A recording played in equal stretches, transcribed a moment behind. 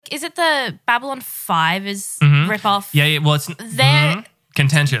is it the Babylon 5 is ripoff? Yeah. Well, it's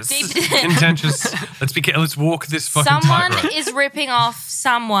contentious. Contentious. Let's walk this fucking Someone tightrope. is ripping off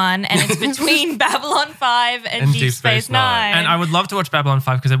someone, and it's between Babylon 5 and Deep Space Nine. And I would love to watch Babylon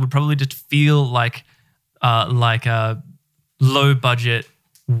 5 because it would probably just feel like a low budget,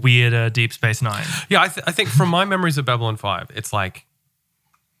 weirder Deep Space Nine. Yeah, I think from my memories of Babylon 5, it's like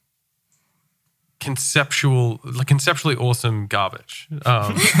conceptually awesome garbage.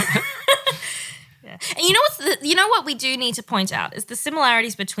 And you know what we do need to point out is the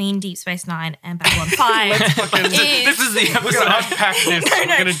similarities between Deep Space Nine and Babylon 5. This is the episode. We're going to unpack this. We're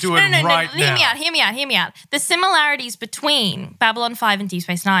going to do it right now. Hear me out. The similarities between Babylon 5 and Deep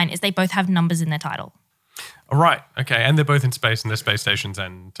Space Nine is they both have numbers in their title. Right. Okay. And they're both in space, and they're space stations,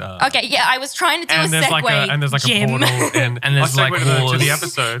 and okay. Yeah, I was trying to do a segue. There's like Jim. a portal, and there's like to the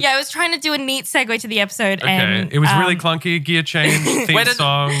episode. Yeah, I was trying to do a neat segue to the episode. Okay. And it was really clunky. Gear change. Theme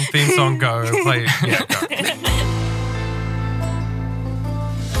song. Go. Play. Yeah. Go.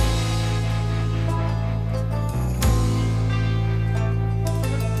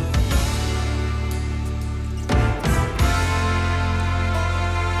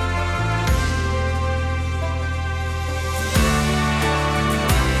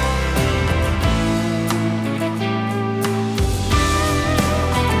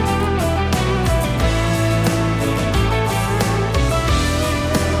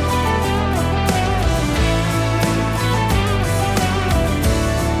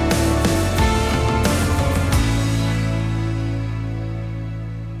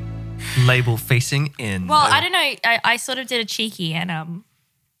 Label facing in. Well, I don't know. I sort of did a cheeky and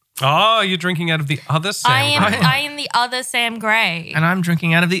Oh, you're drinking out of the other Sam Gray. I am the other Sam Gray. And I'm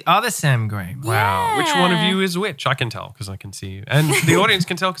drinking out of the other Sam Gray. Wow. Yeah. Which one of you is which? I can tell because I can see you. And the audience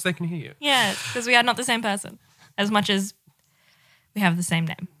can tell because they can hear you. Yeah, because we are not the same person as much as we have the same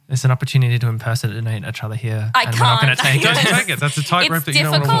name. There's an opportunity to impersonate each other here. I and can't. We're not going to take Don't it. take it. That's a tightrope that you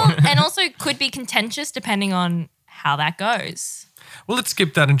don't want to It's walk. difficult and also could be contentious depending on how that goes. Well, let's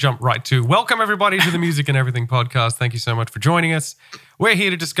skip that and jump right to welcome everybody to the Music and Everything podcast. Thank you so much for joining us. We're here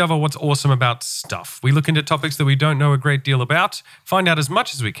to discover what's awesome about stuff. We look into topics that we don't know a great deal about, find out as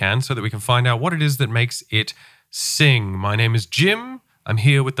much as we can so that we can find out what it is that makes it sing. My name is Jim. I'm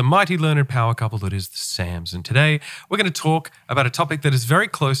here with the mighty learned power couple that is the Sams. And today we're going to talk about a topic that is very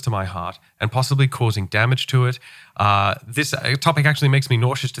close to my heart and possibly causing damage to it. This topic actually makes me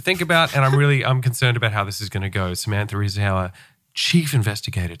nauseous to think about, and I'm concerned about how this is going to go. Samantha is our chief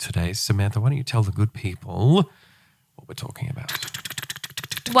investigator today. Samantha, why don't you tell the good people what we're talking about?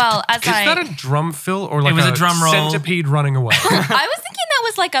 Well, Is that a drum fill or like It was a drum roll. centipede running away? I was thinking that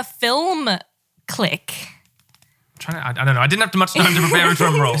was like a film click. I don't know. I didn't have much time to prepare a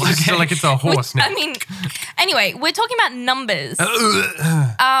drum roll. It's just like it's a horse now. I mean, anyway, we're talking about numbers.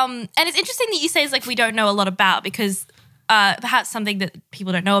 And it's interesting that you say it's like we don't know a lot about because perhaps something that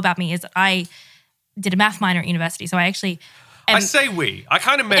people don't know about me is that I did a math minor at university. So I actually... I say we. I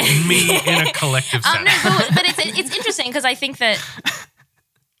kind of meant me in a collective sense. No, but it's interesting because I think that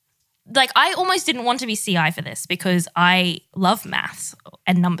like I almost didn't want to be CI for this because I love maths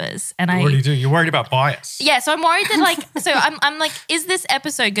and numbers and What do you do? You're worried about bias. Yeah, so I'm worried that I'm like, is this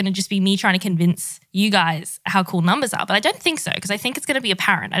episode going to just be me trying to convince you guys how cool numbers are? But I don't think so because I think it's going to be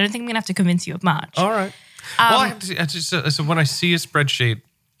apparent. I don't think I'm going to have to convince you of much. All right. So when I see a spreadsheet,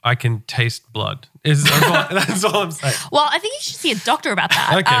 I can taste blood. That's all I'm saying. Well, I think you should see a doctor about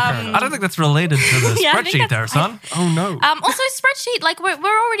that. Okay, fair enough. I don't think that's related to the Yeah, I think spreadsheet there, son. Oh no. Also, spreadsheet, like we're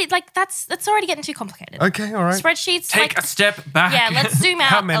already like that's already getting too complicated. Okay, all right. Spreadsheets, Take like a step back. yeah, let's zoom out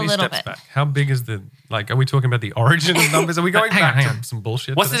How many a little steps bit. back? How big is the are we talking about the origin of numbers? Are we going Hang back on. to some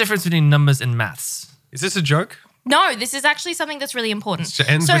bullshit? What's the difference between numbers and maths? Is this a joke? No, this is actually something that's really important. It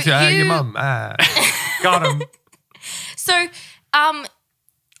ends with your mum. Got him. So,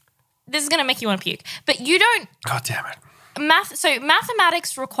 this is going to make you want to puke. But you don't... God damn it. So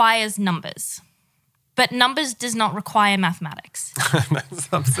mathematics requires numbers. But numbers does not require mathematics. That's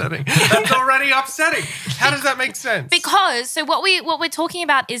upsetting. That's already upsetting. How does that make sense? Because, so what we're talking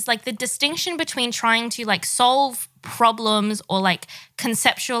about is like the distinction between trying to like solve problems or like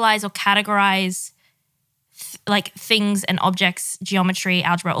conceptualize or categorize like things and objects, geometry,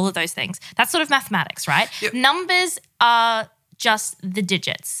 algebra, all of those things. That's sort of mathematics, right? Yep. Numbers are just the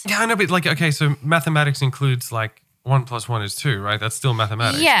digits. Yeah, I know, but like, okay, so mathematics includes like 1 + 1 is 2, right? That's still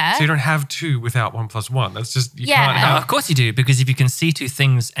mathematics. Yeah. So you don't have 2 without 1 + 1. That's just, you Yeah. can't No, have. of course you do, because if you can see two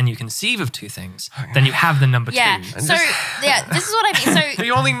things and you conceive of two things, then you have the number Yeah. two. So, yeah, this is what I mean. But So,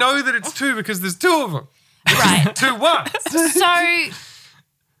 you only know that it's 2 because there's 2 of them. right. 2 ones. So,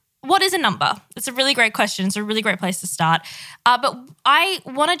 what is a number? It's a really great question. It's a really great place to start. But I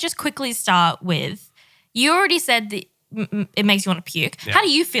want to just quickly start with, you already said that it makes you want to puke. Yeah. How do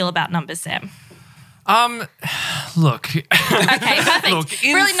you feel about numbers, Sam? Look. Okay, perfect. Look,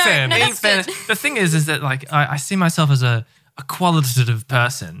 in really, fairness, no, that's good. The thing is that like I see myself as a qualitative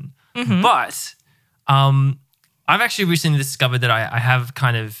person, but I've actually recently discovered that I have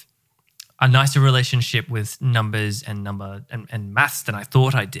kind of a nicer relationship with numbers and maths than I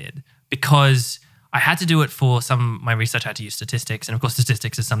thought I did, because I had to do it for some of my research. I had to use statistics, and of course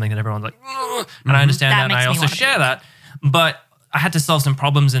statistics is something that everyone's like, and I understand that and I also share that, but I had to solve some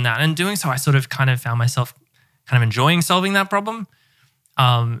problems in that, and in doing so I sort of kind of found myself kind of enjoying solving that problem.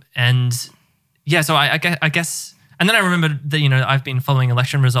 And yeah, so I guess, and then I remembered that, I've been following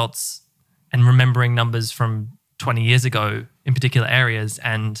election results and remembering numbers from 20 years ago in particular areas,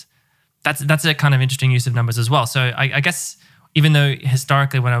 and that's a kind of interesting use of numbers as well. So I guess even though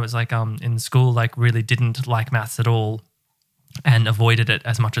historically when I was like in school, like really didn't like maths at all and avoided it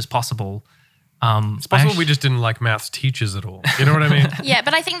as much as possible. It's possible we just didn't like maths teachers at all. You know what I mean? Yeah,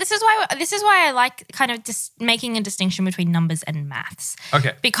 but I think this is why I like kind of making a distinction between numbers and maths.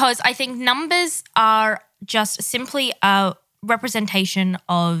 Okay. Because I think numbers are just simply a representation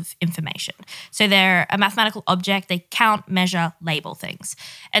of information. So they're a mathematical object. They count, measure, label things.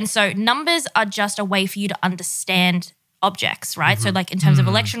 And so numbers are just a way for you to understand objects, right? So like in terms of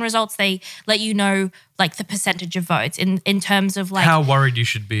election results, they let you know like the percentage of votes in terms of like how worried you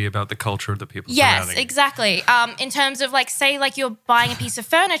should be about the culture of the people surrounding you. Yes, exactly. In terms of like, say like you're buying a piece of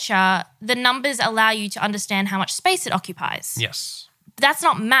furniture, the numbers allow you to understand how much space it occupies. Yes. That's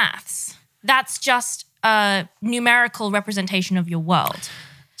not maths. That's just a numerical representation of your world.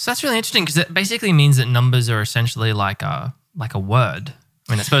 So that's really interesting, because it basically means that numbers are essentially like a word.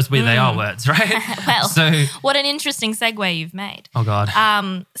 I mean, I suppose they are words, right? Well, so what an interesting segue you've made. Oh God.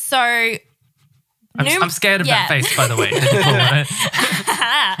 So I'm scared of that face, by the way.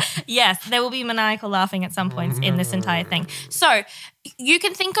 Yes, there will be maniacal laughing at some points in this entire thing. So you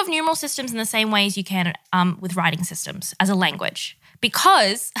can think of numeral systems in the same way as you can with writing systems as a language,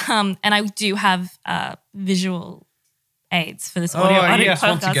 because, and I do have visual aids for this audio yes, podcast.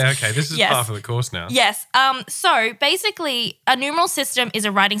 once again, okay, this is part of the course now. Yes. So basically, a numeral system is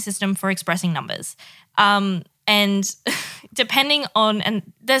a writing system for expressing numbers. And depending on,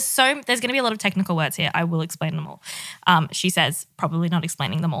 and there's going to be a lot of technical words here. I will explain them all. She says, probably not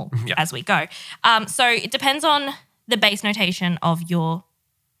explaining them all as we go. So it depends on the base notation of your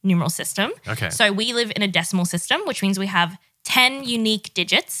numeral system. Okay. So we live in a decimal system, which means we have 10 unique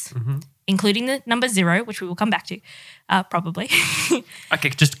digits, including the number 0, which we will come back to probably. Okay,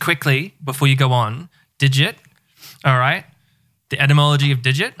 just quickly before you go on, digit, all right? The etymology of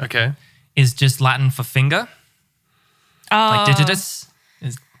digit is just Latin for finger. Like digitus.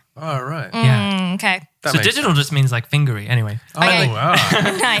 Oh, right. Yeah. Okay. So digital just means like fingery anyway. Oh, wow.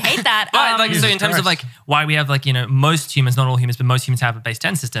 I hate that. But so in terms of like why we have like, most humans, not all humans, but most humans have a base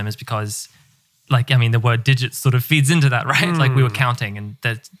 10 system is because the word digits sort of feeds into that, right? Like we were counting and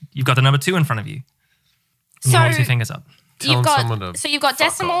that you've got the number 2 in front of you. And you hold your fingers up. You've got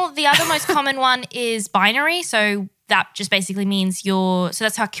decimal. The other most common one is binary. So that just basically means so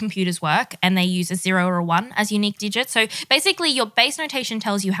that's how computers work, and they use a 0 or a 1 as unique digits. So basically your base notation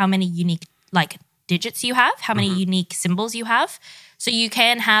tells you how many unique digits you have, how many unique symbols you have. So you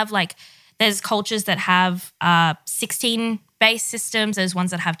can have there's cultures that have 16 base systems. There's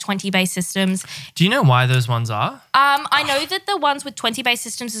ones that have 20 base systems. Do you know why those ones are? I know that the ones with 20 base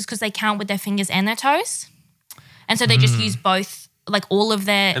systems is because they count with their fingers and their toes. And so they just use both, all of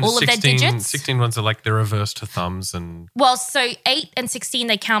their digits. 16 ones are the reverse to thumbs and... Well, so 8 and 16,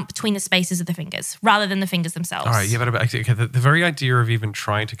 they count between the spaces of the fingers rather than the fingers themselves. All right, yeah, but the very idea of even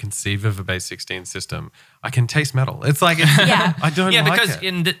trying to conceive of a base 16 system, I can taste metal. It's I don't like it.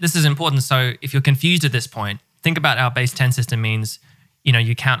 Yeah, because this is important. So if you're confused at this point, think about our base 10 system means,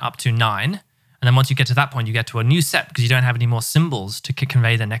 you count up to 9. And then once you get to that point, you get to a new set because you don't have any more symbols to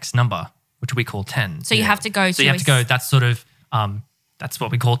convey the next number, which we call 10. So you have to go that's sort of, that's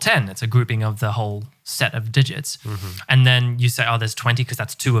what we call 10. It's a grouping of the whole set of digits. And then you say, there's 20 because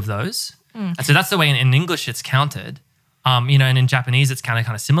that's 2 of those. And so that's the way in English it's counted. And in Japanese it's kind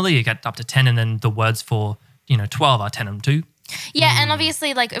of similar. You get up to 10 and then the words for, 12 are 10 and 2. Yeah, and obviously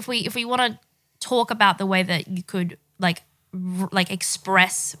if we want to talk about the way that you could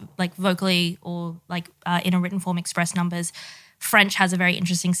express vocally or in a written form express numbers, French has a very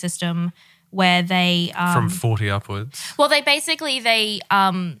interesting system where they from 40 upwards. Well, they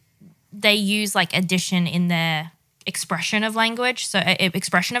use addition in their expression of language, so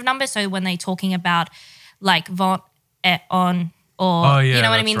expression of numbers. So when they're talking about vont et on Or, Oh, yeah, you know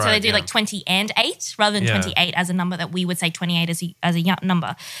what I that's mean? So right, they do yeah. like 20 and 8 rather than Yeah. 28 as a number that we would say 28 as a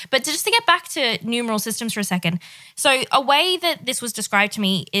number. But just to get back to numeral systems for a second. So a way that this was described to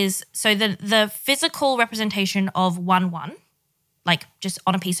me is so the physical representation of 1, 1, like just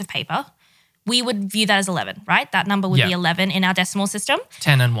on a piece of paper, we would view that as 11, right? That number would Yeah. be 11 in our decimal system.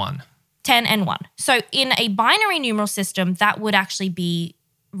 10 and 1. 10 and 1. So in a binary numeral system, that would actually be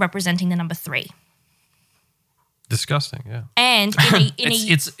representing the number 3. Disgusting, yeah. And in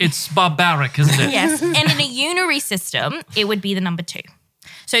a It's barbaric, isn't it? yes, and in a unary system, it would be the number 2.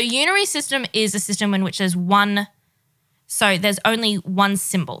 So a unary system is a system in which there's only one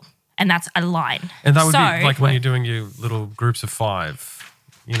symbol, and that's a line. And that would So- be like when you're doing your little groups of 5.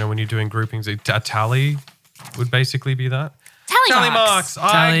 You know, when you're doing groupings, a tally would basically be that. Tally marks.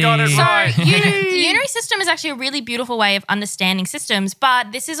 I Tally. got it So right. the unary system is actually a really beautiful way of understanding systems,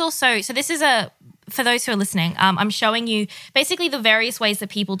 but this is also, so this is for those who are listening, I'm showing you basically the various ways that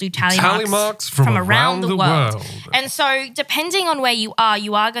people do tally marks from around the world. And so depending on where you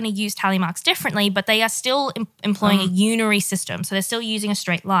are going to use tally marks differently, but they are still employing a unary system. So they're still using a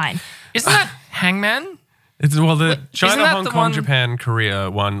straight line. Isn't that Hangman? The China, that Hong the Kong, one- Japan, Korea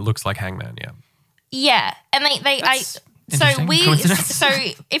one looks like Hangman, yeah. Yeah, and interesting coincidence. so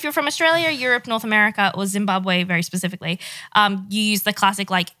if you're from Australia, Europe, North America, or Zimbabwe, very specifically, you use the classic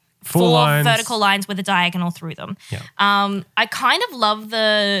like Four four lines. vertical lines with a diagonal through them. Yeah. I kind of love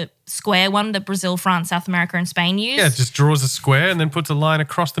the square one that Brazil, France, South America, and Spain use. Yeah, it just draws a square and then puts a line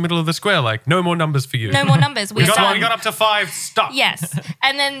across the middle of the square, like no more numbers for you. No more numbers. we got up to 5. Stop. Yes.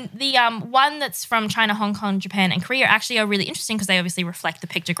 And then the one that's from China, Hong Kong, Japan, and Korea actually are really interesting because they obviously reflect the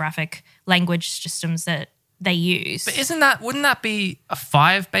pictographic language systems that they use. But wouldn't that be a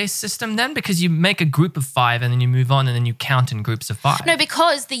 5-based system then? Because you make a group of 5 and then you move on and then you count in groups of 5. No,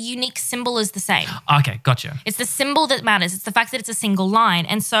 because the unique symbol is the same. Okay, gotcha. It's the symbol that matters. It's the fact that it's a single line.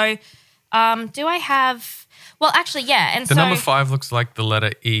 And so do I have – well, actually, yeah. And The so number 5 looks like the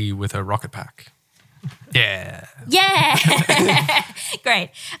letter E with a rocket pack. Yeah. yeah. Great.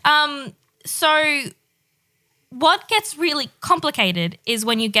 So what gets really complicated is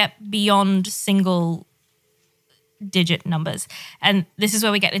when you get beyond single digit numbers. And this is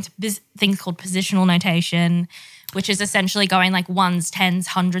where we get into things called positional notation, which is essentially going like ones, tens,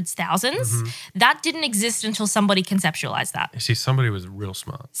 hundreds, thousands. That didn't exist until somebody conceptualized that. You see, somebody was real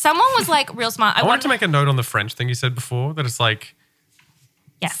smart. Someone was like real smart. I wanted to make a note on the French thing you said before, that it's like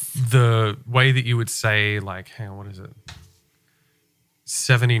Yes. the way that you would say like, hang on, what is it?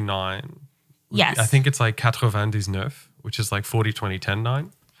 79. Yes. I think it's like 99, which is like 40, 20, 10,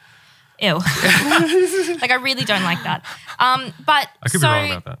 9. Ew. Like I really don't like that. But I could be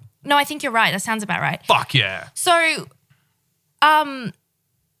wrong about that. No, I think you're right. That sounds about right. Fuck yeah. So, when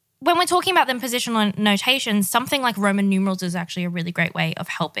we're talking about them positional notation, something like Roman numerals is actually a really great way of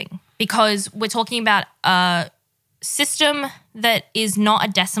helping because we're talking about a system that is not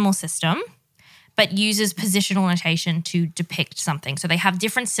a decimal system, but uses positional notation to depict something. So they have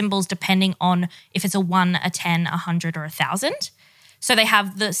different symbols depending on if it's a 1, a 10, 100, or 1,000. So they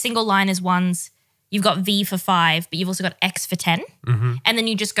have the single line as ones. You've got V for 5, but you've also got X for 10. And then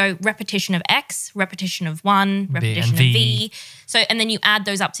you just go repetition of X, repetition of 1, repetition of V. So, and then you add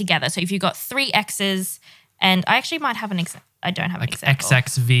those up together. So if you've got 3 X's, and I actually might have I don't have an Like example.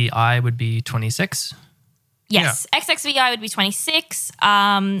 XXVI would be 26. Yes, XXVI would be 26.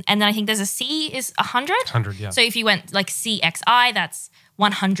 And then I think there's a C is 100. 100, yeah. So if you went like CXI, that's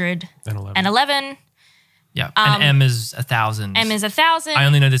 100 And 11. Yeah. And M is 1,000. M is 1,000. I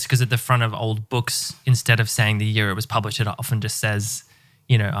only know this because at the front of old books, instead of saying the year it was published, it often just says,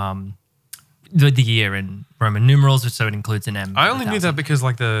 the year in Roman numerals, so it includes an M. I only knew that because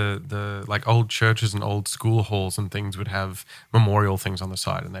like the like old churches and old school halls and things would have memorial things on the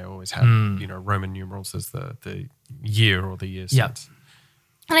side, and they always had Roman numerals as the year or the year Yeah. sense.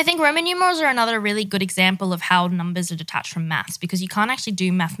 And I think Roman numerals are another really good example of how numbers are detached from maths because you can't actually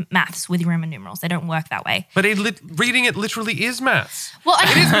do maths with Roman numerals. They don't work that way. But reading it literally is maths. Well, I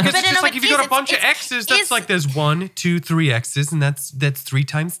mean, Because but it's just no, like it if you got is. a bunch of X's, that's like there's 1, 2, 3 X's, and that's 3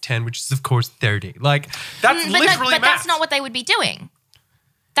 times 10, which is of course 30. Like that's literally but maths. that's not what they would be doing.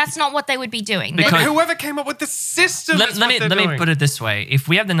 That's not what they would be doing. Because- But whoever came up with the system is Let me put it this way. If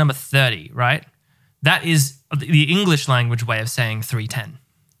we have the number 30, right, that is the English language way of saying 310.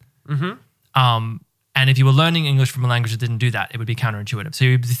 And if you were learning English from a language that didn't do that, it would be counterintuitive. So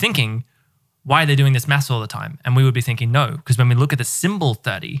you'd be thinking, why are they doing this maths all the time? And we would be thinking, no, because when we look at the symbol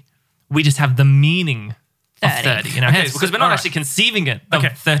 30, we just have the meaning of 30 in our heads because we're not actually conceiving it of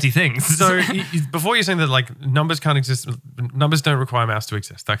 30 things. So before you're saying that like numbers can't exist, numbers don't require maths to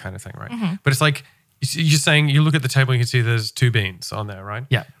exist, that kind of thing, right? But it's like You're saying you look at the table and you can see there's 2 beans on there, right?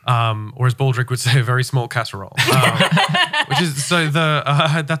 Yeah. Or as Baldrick would say, a very small casserole. Which is, so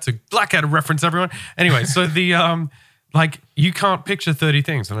that's a Blackadder reference, everyone. Anyway, so you can't picture 30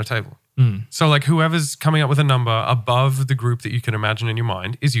 things on a table. So like whoever's coming up with a number above the group that you can imagine in your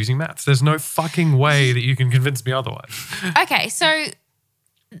mind is using maths. There's no fucking way that you can convince me otherwise. Okay, so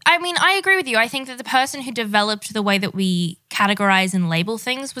I mean, I agree with you. I think that the person who developed the way that we categorize and label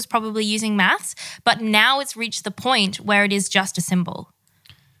things was probably using maths, but now it's reached the point where it is just a symbol.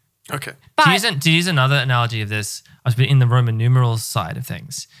 Okay. But To use another analogy of this, I was in the Roman numerals side of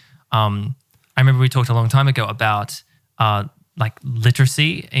things. I remember we talked a long time ago about like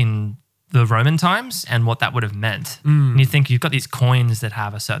literacy in the Roman times and what that would have meant. And you think you've got these coins that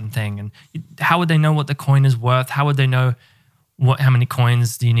have a certain thing, and how would they know what the coin is worth? How would they know how many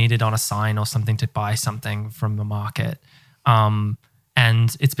coins you needed on a sign or something to buy something from the market? And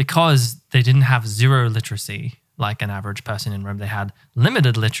it's because they didn't have zero literacy like an average person in Rome. They had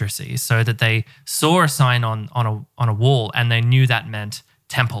limited literacy, so that they saw a sign on a wall and they knew that meant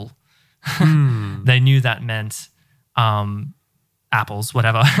temple. They knew that meant apples,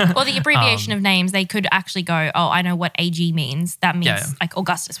 whatever. or the abbreviation of names, they could actually go, oh, I know what AG means. That means like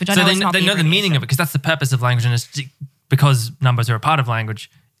Augustus, which I know is not they know the meaning of it, because that's the purpose of language, and it's because numbers are a part of language.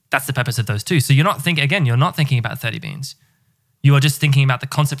 That's the purpose of those too. So you're not thinking about 30 beans. You are just thinking about the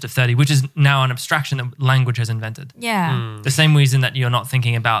concept of 30, which is now an abstraction that language has invented. Yeah. The same reason that you're not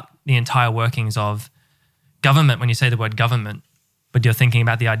thinking about the entire workings of government when you say the word government, but you're thinking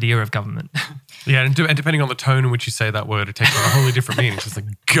about the idea of government. Yeah, and depending on the tone in which you say that word, it takes on a wholly different meaning. It's just like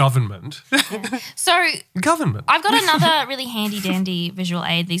government. So Government. I've got another really handy dandy visual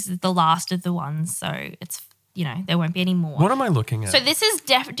aid. This is the last of the ones, so it's, there won't be any more. What am I looking at? So this is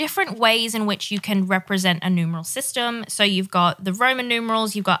different ways in which you can represent a numeral system. So you've got the Roman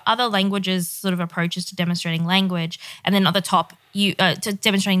numerals, you've got other languages, sort of approaches to demonstrating language, and then at the top, to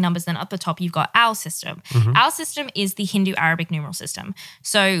demonstrating numbers. Then at the top, you've got our system. Our system is the Hindu-Arabic numeral system.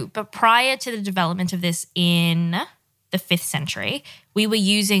 So, but prior to the development of this in the 5th century, we were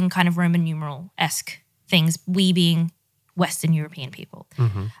using kind of Roman numeral-esque things. We being Western European people,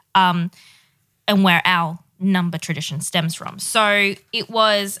 and where our number tradition stems from. So it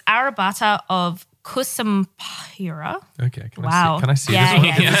was Aryabhata of Kusampira. Okay. Wow. Can I see Yeah, this one?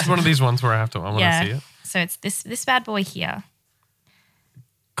 yeah. This is one of these ones where I want to see it. So it's this bad boy here.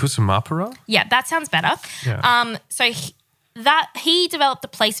 Kusumapara? Yeah, that sounds better. Yeah. So he developed the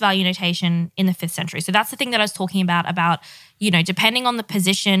place value notation in the 5th century. So that's the thing that I was talking about, depending on the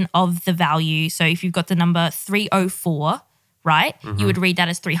position of the value. So if you've got the number 304, right, you would read that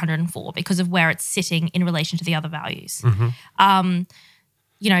as 304 because of where it's sitting in relation to the other values.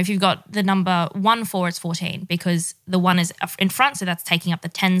 If you've got the number 14, it's 14 because the 1 is in front, so that's taking up the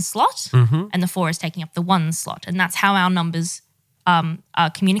 10 slot, and the 4 is taking up the 1 slot. And that's how our numbers are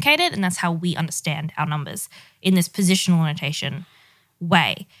communicated, and that's how we understand our numbers in this positional notation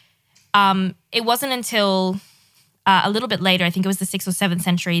way. It wasn't until a little bit later, I think it was the 6th or 7th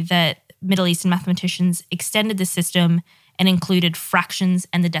century, that Middle Eastern mathematicians extended the system and included fractions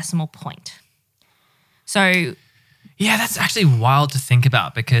and the decimal point. So yeah, that's actually wild to think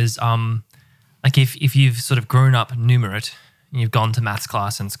about, because like if you've sort of grown up numerate, you've gone to maths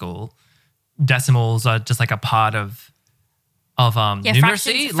class in school, decimals are just like a part of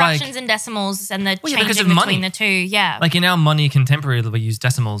numeracy. Fractions and decimals and the because changing of between money. the two. Yeah. Like in our money contemporarily, we use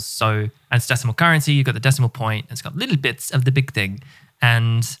decimals. So, and it's decimal currency, you've got the decimal point, it's got little bits of the big thing.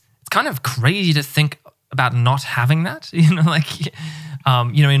 And it's kind of crazy to think about not having that, in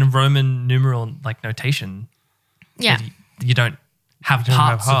a Roman numeral like notation. Yeah. You don't have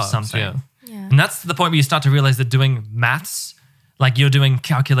parts of something. Yeah. And that's the point where you start to realize that doing maths, like you're doing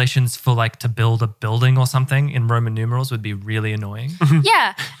calculations for like to build a building or something in Roman numerals would be really annoying.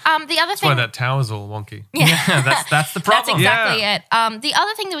 Yeah. The other That's thing. why that tower's all wonky. Yeah. That's the problem. That's exactly it. The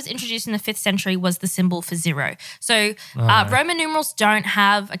other thing that was introduced in the 5th century was the symbol for zero. So Roman numerals don't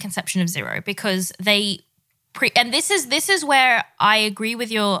have a conception of zero because they and this is where I agree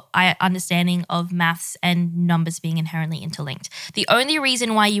with your understanding of maths and numbers being inherently interlinked. The only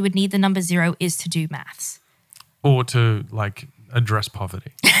reason why you would need the number 0 is to do maths. Or to like address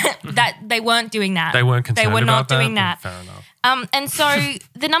poverty. That they weren't doing that. They weren't concerned They were not about doing that. Fair enough. And so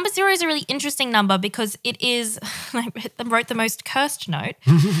the number 0 is a really interesting number because it is, I wrote the most cursed note.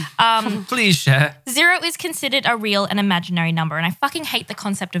 Please share. 0 is considered a real and imaginary number. And I fucking hate the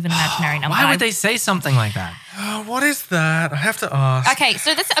concept of an imaginary number. Why would they say something like that? What is that? I have to ask. Okay,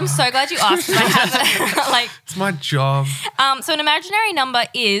 so I'm so glad you asked. I have It's my job. so an imaginary number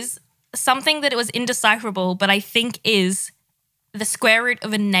is something that it was indecipherable, but I think is the square root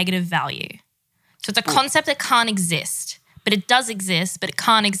of a negative value. So it's a concept that can't exist, but it does exist, but it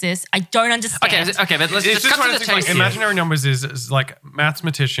can't exist. I don't understand. Okay, but let's It's just cut one to of the those things, chase like, here. imaginary numbers is like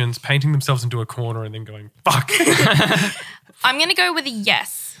mathematicians painting themselves into a corner and then going, fuck. I'm going to go with a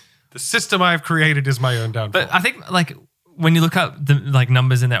yes. The system I have created is my own downfall. But I think like when you look up the like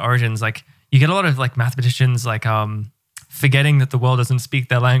numbers and their origins, like you get a lot of like mathematicians like forgetting that the world doesn't speak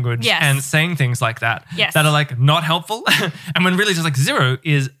their language Yes. and saying things like that Yes. that are like not helpful. And when really just like 0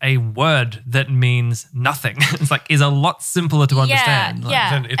 is a word that means nothing. It's like is a lot simpler to understand. Like, yeah.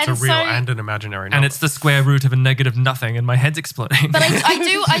 then it's And a real so- and an imaginary number. And it's the square root of a negative nothing and my head's exploding. But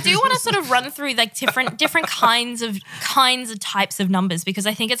I do want to sort of run through like different kinds of types of numbers because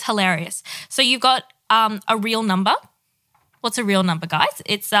I think it's hilarious. So you've got a real number. What's a real number, guys?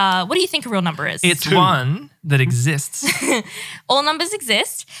 It's what do you think a real number is? It's one that exists. All numbers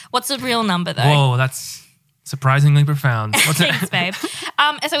exist. What's a real number though? Whoa, that's surprisingly profound. What's it? Thanks, babe.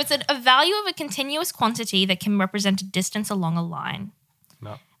 So it's a value of a continuous quantity that can represent a distance along a line.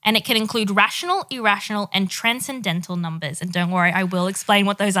 No. And it can include rational, irrational, and transcendental numbers. And don't worry, I will explain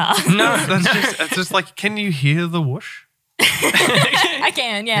what those are. No, It's just like, can you hear the whoosh? I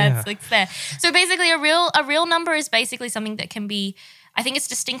can, yeah. It's there. So basically, a real number is basically something that can be, I think it's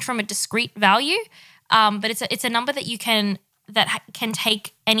distinct from a discrete value, but it's a number that you can can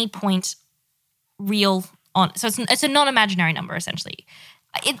take any point real on. So it's a non-imaginary number essentially.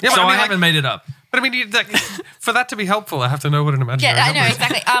 Yeah, So but I I mean, haven't made it up. But I mean, for that to be helpful, I have to know what an imaginary Yeah, I number know, is.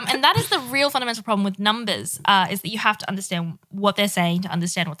 exactly. And that is the real fundamental problem with numbers, is that you have to understand what they're saying to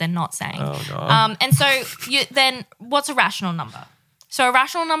understand what they're not saying. Oh, God. And so then what's a rational number? So a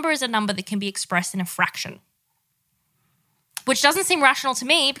rational number is a number that can be expressed in a fraction, which doesn't seem rational to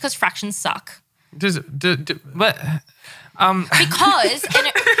me because fractions suck. But Because,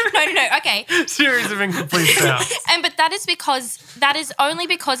 okay. Series of incomplete sounds. But that is only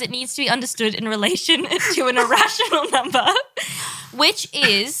because it needs to be understood in relation to an irrational number, which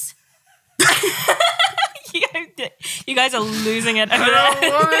is. You guys are losing it over there.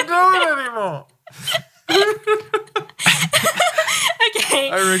 I don't want to do it anymore. Okay.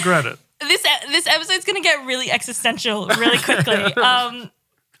 I regret it. This episode's going to get really existential really quickly.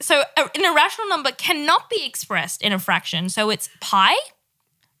 So an irrational number cannot be expressed in a fraction. So it's pi,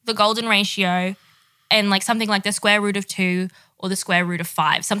 the golden ratio, and like something like the square root of 2 or the square root of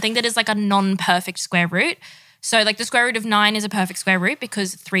 5, something that is like a non-perfect square root. So like the square root of 9 is a perfect square root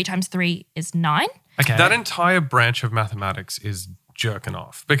because 3 times 3 is 9. okay. That entire branch of mathematics is jerking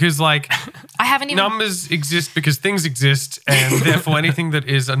off because like I haven't even... numbers exist because things exist and therefore anything that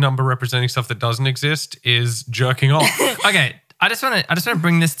is a number representing stuff that doesn't exist is jerking off. Okay. I just want to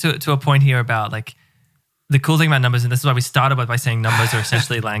bring this to a point here about like the cool thing about numbers, and this is why we started by saying numbers are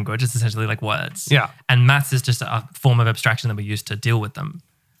essentially language. It's essentially like words. Yeah. And maths is just a form of abstraction that we use to deal with them.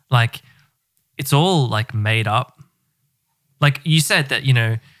 Like it's all like made up. Like you said that, you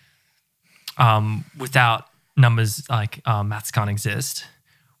know, without numbers, like maths can't exist.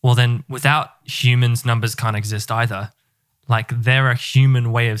 Well, then without humans, numbers can't exist either. Like they're a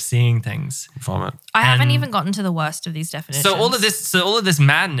human way of seeing things. Vomit. I haven't and- even gotten to the worst of these definitions. So all of this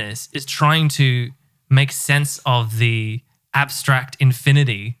madness is trying to make sense of the abstract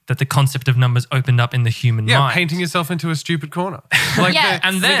infinity that the concept of numbers opened up in the human Yeah, mind. painting yourself into a stupid corner. Like Yeah.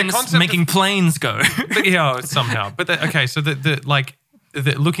 and then the concept making planes go. but yeah, somehow. But okay, so the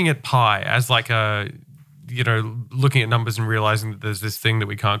looking at pi as like a, you know, looking at numbers and realizing that there's this thing that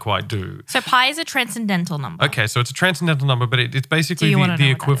we can't quite do. So pi is a transcendental number. Okay, so it's a transcendental number, but it's basically Do you wanna the know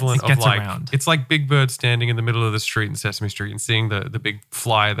what that equivalent is? It of gets like around. it's like Big Bird standing in the middle of the street in Sesame Street and seeing the big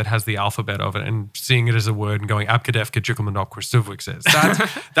flyer that has the alphabet of it and seeing it as a word and going Abkadefka Jikumanok says.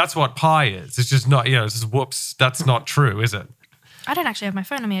 That's what pi is. It's just not, it's just whoops, that's not true, is it? I don't actually have my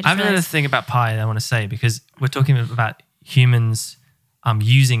phone on me. I I just have another realized. thing about pi that I want to say because we're talking about humans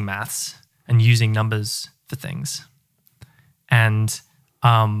using maths and using numbers for things. And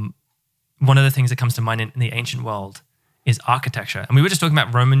one of the things that comes to mind in the ancient world is architecture. And we were just talking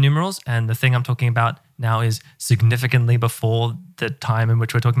about Roman numerals, and the thing I'm talking about now is significantly before the time in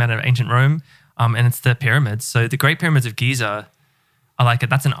which we're talking about in ancient Rome, and it's the pyramids. So the Great Pyramids of Giza are like,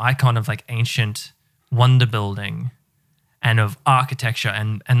 that's an icon of like ancient wonder building and of architecture,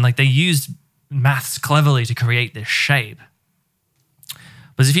 and like they used maths cleverly to create this shape.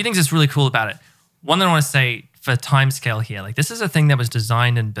 But there's a few things that's really cool about it. One that I want to say for time scale here, like this is a thing that was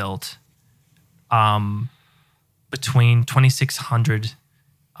designed and built between 2600,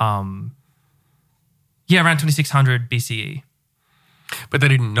 around 2600 BCE. But they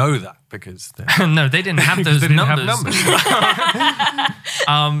didn't know that because No, they didn't have those they didn't numbers. have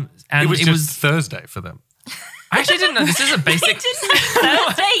numbers. And it was just Thursday for them. I actually didn't know. This is a basic. Didn't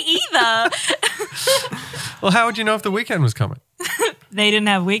have Thursday either. Well, how would you know if the weekend was coming? They didn't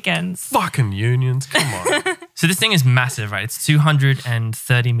have weekends. Fucking unions. Come on. So this thing is massive, right? It's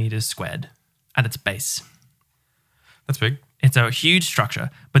 230 meters squared at its base. That's big. It's a huge structure,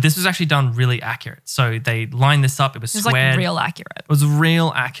 but this was actually done really accurate. So they lined this up. It was It was squared. like real accurate. It was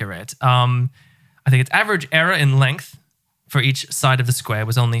real accurate. I think its average error in length for each side of the square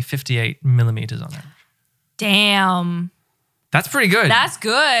was only 58 millimeters on it. Damn. That's pretty good. That's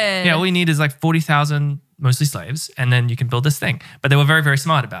good. Yeah, all you need is like 40,000, mostly slaves, and then you can build this thing. But they were very, very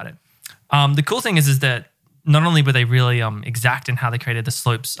smart about it. The cool thing is that not only were they really exact in how they created the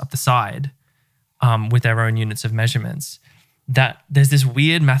slopes up the side with their own units of measurements, that there's this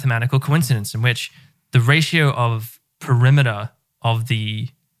weird mathematical coincidence in which the ratio of perimeter of the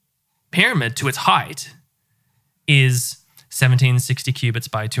pyramid to its height is 1760 cubits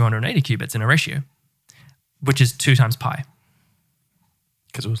by 280 cubits in a ratio, which is 2 times pi.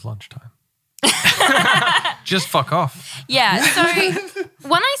 Because it was lunchtime. Just fuck off. Yeah. So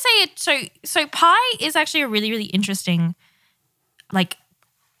when I say it, so pi is actually a really, really interesting, like,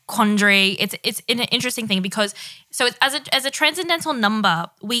 quandary. It's an interesting thing because as a transcendental number,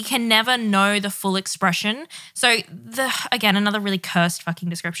 we can never know the full expression. So again, another really cursed fucking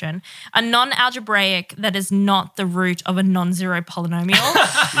description. A non-algebraic that is not the root of a non-zero polynomial.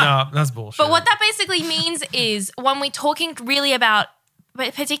 No, that's bullshit. But what that basically means is when we're talking really about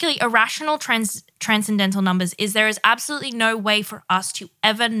particularly irrational transcendental numbers, is there is absolutely no way for us to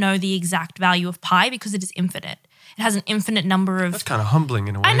ever know the exact value of pi because it is infinite. It has an infinite number of... That's kind of humbling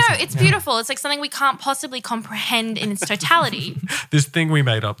in a way. I know, isn't it? it's beautiful. It's like something we can't possibly comprehend in its totality. This thing we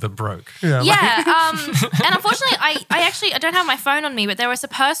made up that broke. Yeah. And unfortunately, I don't have my phone on me, but there was a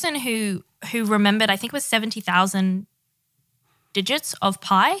person who remembered, I think it was 70,000 digits of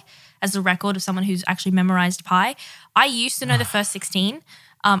pi as a record of someone who's actually memorized pi. I used to know the first 16.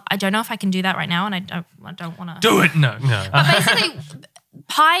 I don't know if I can do that right now, and I don't want to... Do it. No. But basically,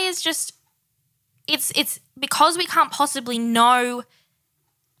 pi is just... It's because we can't possibly know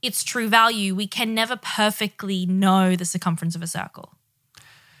its true value, we can never perfectly know the circumference of a circle.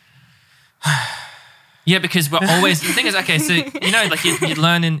 Yeah, because we're always... The thing is, okay, so, you know, like you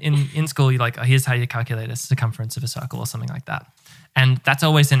learn in school, you're like, oh, here's how you calculate a circumference of a circle or something like that. And that's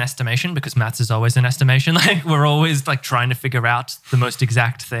always an estimation because maths is always an estimation. Like we're always like trying to figure out the most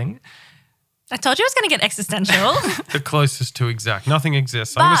exact thing. I told you I was going to get existential. The closest to exact. Nothing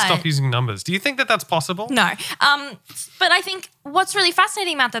exists. I'm going to stop using numbers. Do you think that that's possible? No. But I think what's really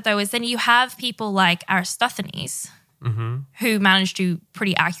fascinating about that, though, is then you have people like Aristophanes who managed to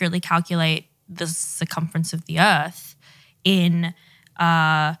pretty accurately calculate the circumference of the Earth in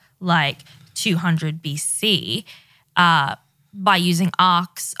like 200 BC by using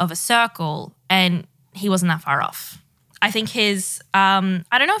arcs of a circle, and he wasn't that far off. I think his, I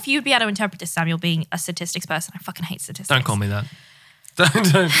don't know if you'd be able to interpret this, Samuel, being a statistics person. I fucking hate statistics. Don't call me that.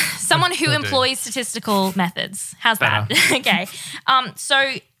 Don't. Someone who employs statistical methods. How's that? Okay.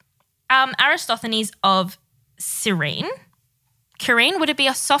 So Aristophanes of Cyrene. Would it be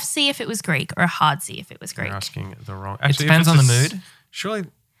a soft C if it was Greek or a hard C if it was Greek? You're asking the wrong... It depends on the mood. Surely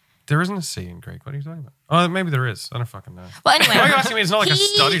there isn't a C in Greek. What are you talking about? Oh, maybe there is. I don't fucking know. Well, anyway. Why are you asking me? It's not like I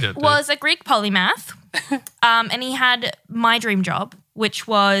studied it. He was a Greek polymath, and he had my dream job, which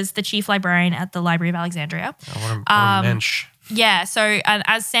was the chief librarian at the Library of Alexandria. Oh, what a mensch. Yeah, so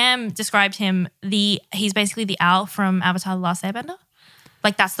as Sam described him, he's basically the owl from Avatar: The Last Airbender.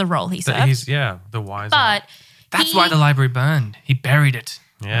 Like that's the role he served. He's the wise owl. But That's why the library burned. He buried it.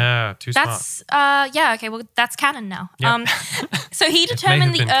 Yeah, too that's smart. okay, well that's canon now. Yep. So he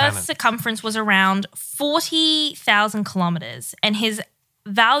determined the been Earth's canon. circumference was around 40,000 kilometers, and his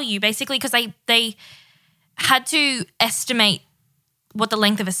value basically because they had to estimate what the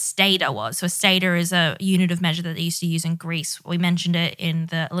length of a stater was. So a stater is a unit of measure that they used to use in Greece. We mentioned it in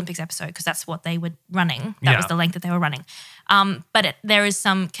the Olympics episode because that's what they were running. That was the length that they were running. But there is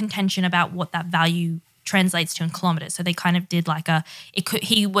some contention about what that value translates to in kilometers. So they kind of did like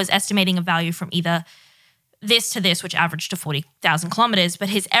he was estimating a value from either this to this, which averaged to 40,000 kilometers, but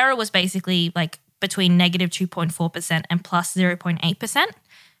his error was basically like between negative 2.4% and plus 0.8%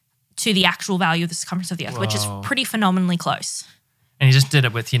 to the actual value of the circumference of the Earth, which is pretty phenomenally close. And he just did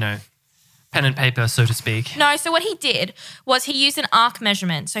it with, pen and paper, so to speak. No, so what he did was he used an arc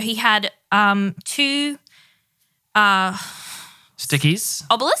measurement. So he had two Stickies.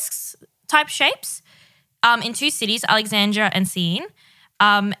 obelisks type shapes in two cities, Alexandria and Syene.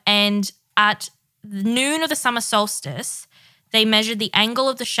 And at noon of the summer solstice, they measured the angle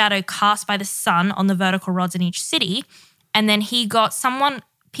of the shadow cast by the sun on the vertical rods in each city. And then he got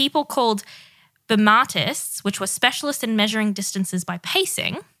people called Bematists, which were specialists in measuring distances by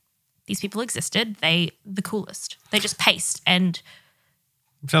pacing. These people existed. The coolest. They just paced and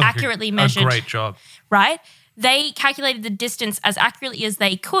Sounds like accurately a measured. great job. Right? They calculated the distance as accurately as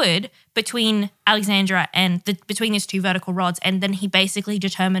they could between Alexandria and between these two vertical rods, and then he basically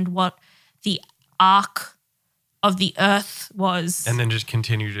determined what the arc of the Earth was. And then just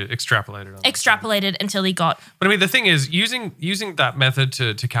continue to extrapolate it. Extrapolated until he got. But I mean, the thing is, using that method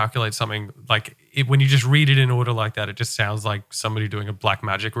to calculate something, like when you just read it in order like that, it just sounds like somebody doing a black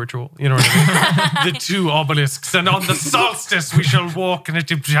magic ritual. You know what I mean? The two obelisks, and on the solstice we shall walk, and it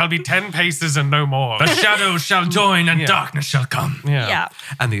shall be 10 paces and no more. The shadows shall join and darkness shall come. Yeah.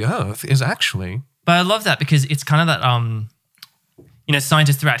 And the Earth is actually. But I love that because it's kind of that,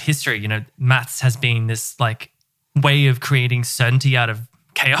 scientists throughout history, maths has been this like way of creating certainty out of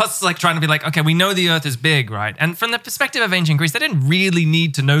chaos, like trying to be like, okay, we know the Earth is big, right? And from the perspective of ancient Greece, they didn't really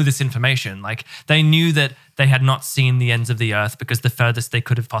need to know this information. Like they knew that they had not seen the ends of the Earth because the furthest they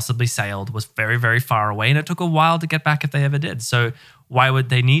could have possibly sailed was very, very far away, and it took a while to get back if they ever did. So why would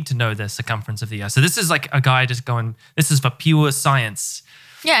they need to know the circumference of the Earth? So this is like a guy just going, this is for pure science.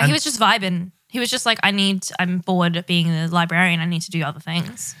 Yeah, he was just vibing. He was just like, I'm bored being a librarian. I need to do other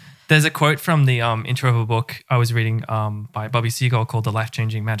things. There's a quote from the intro of a book I was reading by Bobby Seagull called The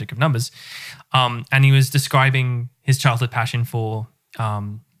Life-Changing Magic of Numbers. And he was describing his childhood passion for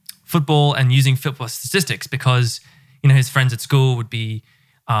football and using football statistics because, his friends at school would be,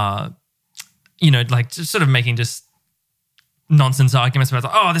 like just sort of making just nonsense arguments about,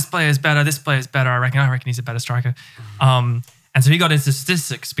 oh, this player is better, I reckon he's a better striker. And so he got into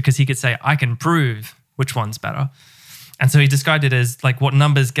statistics because he could say, I can prove which one's better. And so he described it as like what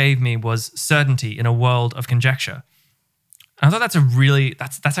numbers gave me was certainty in a world of conjecture. And I thought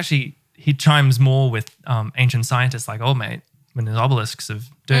that's actually, he chimes more with ancient scientists like, oh mate, when there's obelisks of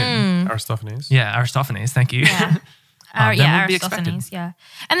doom. Aristophanes. Yeah, Aristophanes, thank you. Yeah. Then would be expected. Aristophanes, yeah.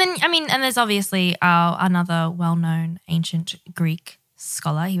 And then, and there's obviously another well-known ancient Greek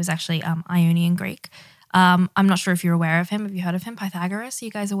scholar. He was actually Ionian Greek. I'm not sure if you're aware of him. Have you heard of him? Pythagoras? Are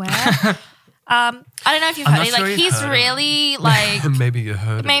you guys aware? I don't know if you've heard of him. He's really like... Maybe you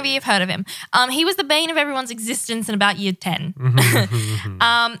heard of him. Maybe you've heard of him. He was the bane of everyone's existence in about year 10.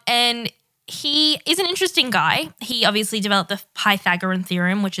 And he is an interesting guy. He obviously developed the Pythagorean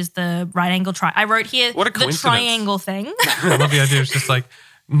theorem, which is the right angle triangle. I wrote here What a the coincidence. triangle thing. I love the idea. It's just like,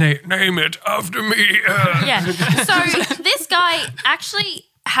 name it after me. Yeah. So this guy actually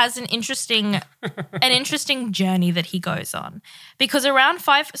has an interesting journey that he goes on, because he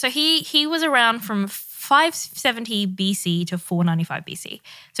was around from 570 BC to 495 BC.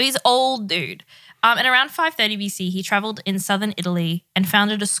 So he's an old dude. And around 530 BC, he traveled in southern Italy and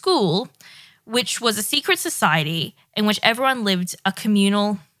founded a school, which was a secret society in which everyone lived a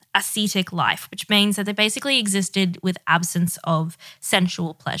communal ascetic life, which means that they basically existed with absence of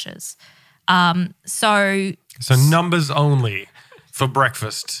sensual pleasures. So numbers only. For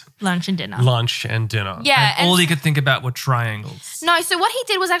breakfast, lunch and dinner. Yeah. And all he could think about were triangles. No, so what he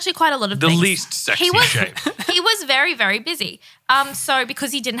did was actually quite a lot of the things. least sexy shape. He was very, very busy. So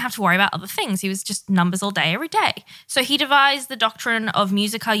because he didn't have to worry about other things, he was just numbers all day, every day. So he devised the doctrine of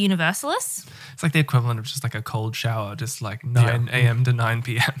Musica Universalis. It's like the equivalent of just like a cold shower, just like 9 a.m. to 9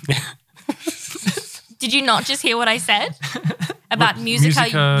 p.m. Did you not just hear what I said? About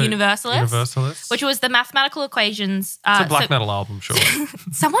Musica Universalis, which was the mathematical equations. It's a black metal album, sure.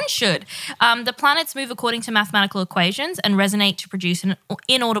 Someone should. The planets move according to mathematical equations and resonate to produce an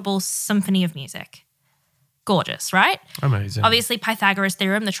inaudible symphony of music. Gorgeous, right? Amazing. Obviously, Pythagoras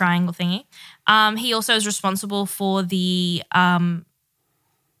theorem, the triangle thingy. He also is responsible for the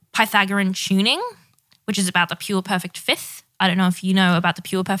Pythagorean tuning, which is about the pure perfect fifth. I don't know if you know about the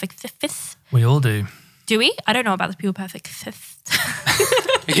pure perfect fifth. We all do. Do we? I don't know about the pure perfect fifth.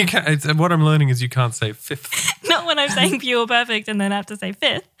 What I'm learning is you can't say fifth. Not when I'm saying pure perfect and then I have to say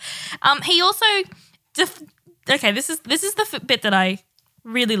fifth. He also, this is the bit that I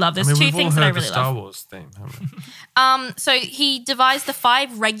really love. There's two things that I really love. Star Wars theme, haven't we? So he devised the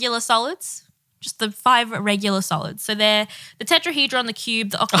 5 regular solids. Just the 5 regular solids. So they're the tetrahedron, the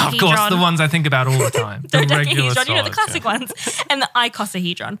cube, the octahedron. Of course, the ones I think about all the time. The regular dodecahedron, the solids, classic ones, and the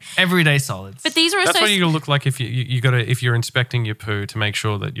icosahedron. Everyday solids. But these are That's what you look like if you got to, if you're inspecting your poo to make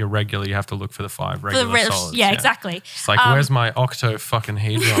sure that you're regular. You have to look for the 5 regular solids. Yeah, exactly. It's like, where's my octo fucking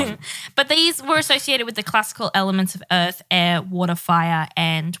hedron? But these were associated with the classical elements of earth, air, water, fire,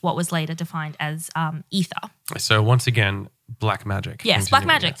 and what was later defined as ether. So once again, black magic. Yes, black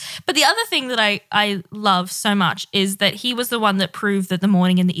magic. But the other thing that I love so much is that he was the one that proved that the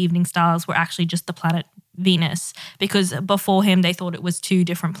morning and the evening stars were actually just the planet Venus because before him they thought it was two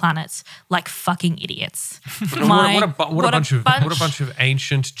different planets, like fucking idiots. What a bunch of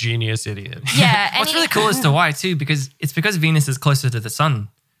ancient genius idiots. Yeah. What's really cool as to why too, because Venus is closer to the sun,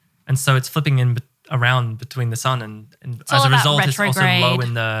 and so it's flipping around between the sun, and as a result, it's also low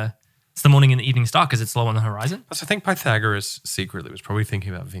in the. It's the morning and the evening star because it's low on the horizon. So I think Pythagoras secretly was probably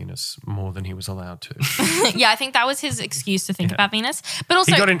thinking about Venus more than he was allowed to. Yeah, I think that was his excuse to think about Venus. But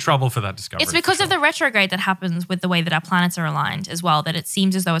also, he got in trouble for that discovery. It's because of the retrograde that happens with the way that our planets are aligned as well, that it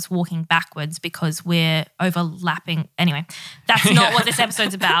seems as though it's walking backwards because we're overlapping. Anyway, that's not what this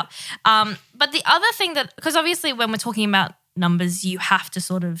episode's about. But the other thing that, because obviously when we're talking about numbers, you have to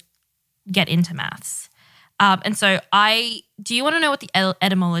sort of get into maths. And so do you want to know what the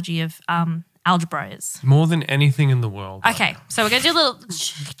etymology of algebra is? More than anything in the world. Okay, so we're going to do a little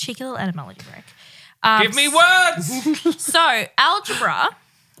cheeky little etymology break. Give me words! So algebra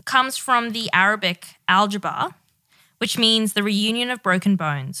comes from the Arabic algebra, which means the reunion of broken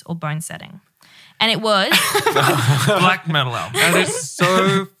bones or bone setting. And it was black metal album. That is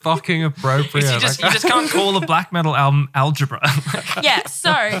so fucking appropriate. You just can't call a black metal album algebra. Yeah,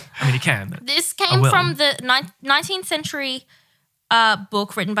 so I mean, you can. But this came from the 19th century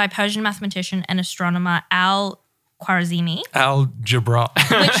book written by Persian mathematician and astronomer Al-Khwarizmi. Algebra.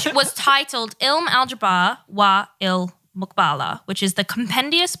 Which was titled Ilm al-Jabr wa il-Muqbala, which is the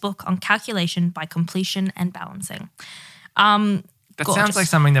compendious book on calculation by completion and balancing. That sounds like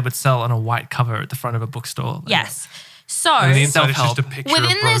something that would sell on a white cover at the front of a bookstore. Yes. So And the inside is just a picture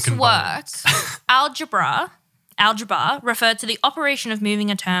within of this broken work, bones. algebra referred to the operation of moving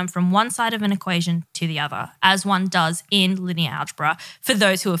a term from one side of an equation to the other, as one does in linear algebra. For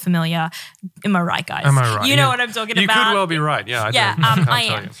those who are familiar, am I right, guys? Am I right? You know what I'm talking You about. could well be right. Yeah, I Yeah, can't I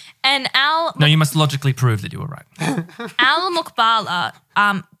tell am. you. And No, you must logically prove that you were right. al-Muqbala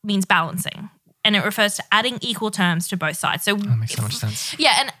means balancing. And it refers to adding equal terms to both sides. So That makes so much sense.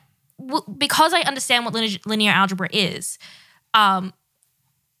 yeah, and because I understand what linear algebra is,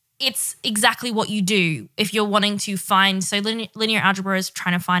 it's exactly what you do if you're wanting to find. So linear algebra is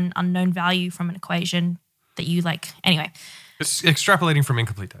trying to find an unknown value from an equation that you like. Anyway. It's extrapolating from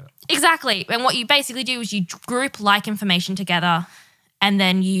incomplete data. Exactly. And what you basically do is you group like information together and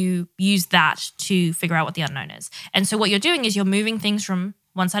then you use that to figure out what the unknown is. And so what you're doing is you're moving things from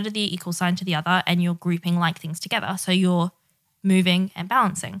one side of the equal sign to the other and you're grouping like things together. So you're moving and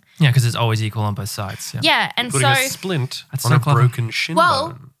balancing. Yeah, because it's always equal on both sides. Yeah. Yeah, and Putting so a splint That's on so a clever. broken shin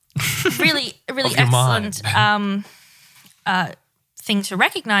bone. really Of your excellent mind. thing to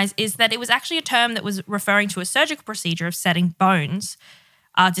recognize is that it was actually a term that was referring to a surgical procedure of setting bones,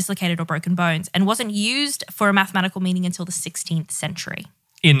 dislocated or broken bones, and wasn't used for a mathematical meaning until the 16th century.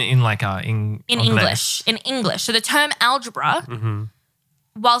 In English. In English. So the term algebra,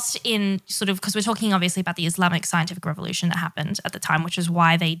 whilst in sort of, because we're talking obviously about the Islamic scientific revolution that happened at the time, which is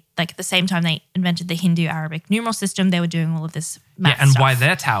why they, like at the same time they invented the Hindu-Arabic numeral system, they were doing all of this math and stuff. why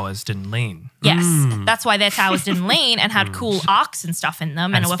their towers didn't lean. Yes, that's why their towers didn't lean and had cool arcs and stuff in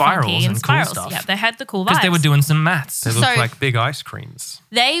them and were spirals funky and and cool spirals. stuff. Yeah, they had the cool vibes. Because they were doing some maths. They look So- like big ice creams.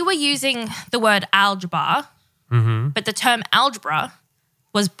 They were using the word algebra, but the term algebra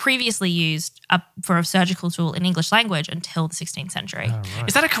was previously used for a surgical tool in English language until the 16th century.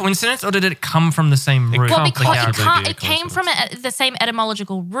 Is that a coincidence or did it come from the same root? Well, Can't because possibly be a it came from the same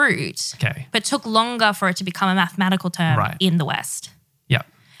etymological root, Okay. but took longer for it to become a mathematical term Right. in the West. Yeah.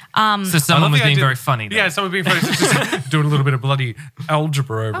 So I someone love was the being idea- very funny there. Yeah, someone being funny. Just doing a little bit of bloody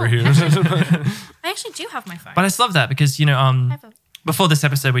algebra over here. I actually do have my phone. But I just love that because, before this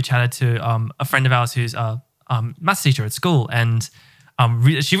episode, we chatted to a friend of ours who's a maths teacher at school, and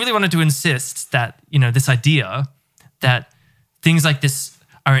she really wanted to insist that, this idea that things like this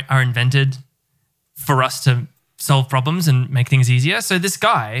are invented for us to solve problems and make things easier. So this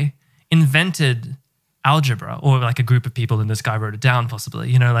guy invented algebra, or like a group of people, and this guy wrote it down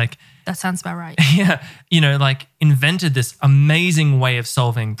possibly, That sounds about right. yeah, invented this amazing way of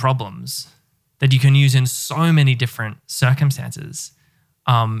solving problems that you can use in so many different circumstances.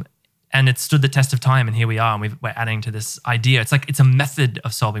 And it stood the test of time, and here we are, and we're adding to this idea. It's like it's a method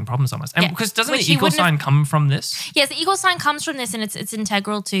of solving problems almost. And Yeah, because doesn't which the he equal wouldn't have- sign come from this? Yes, the equal sign comes from this, and it's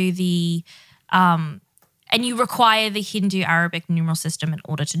integral to the, and you require the Hindu-Arabic numeral system in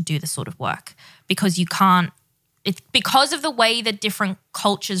order to do this sort of work because you can't. It's because of the way that different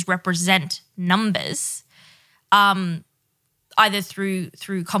cultures represent numbers, either through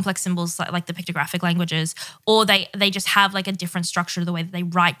complex symbols like the pictographic languages, or they just have like a different structure of the way that they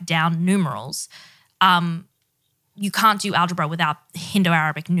write down numerals. you can't do algebra without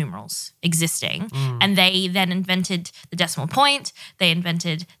Indo-Arabic numerals existing. And they then invented the decimal point, they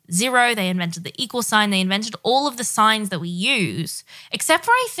invented zero, they invented the equal sign, they invented all of the signs that we use, except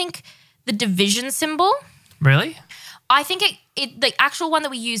for I think the division symbol. Really? I think the actual one that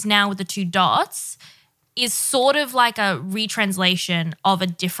we use now with the two dots is sort of like a retranslation of a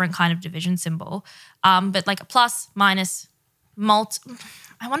different kind of division symbol. But like a plus, minus,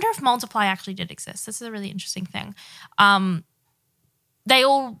 I wonder if multiply actually did exist. This is a really interesting thing. They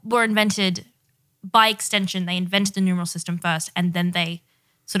all were invented by extension. They invented the numeral system first, and then they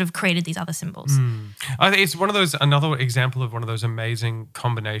sort of created these other symbols. I think it's another example of one of those amazing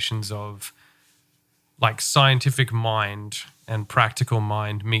combinations of like scientific mind and practical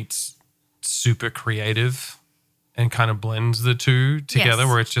mind meets super creative and kind of blends the two together,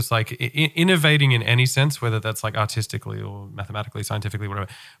 where it's just like innovating in any sense, whether that's like artistically or mathematically, scientifically, whatever,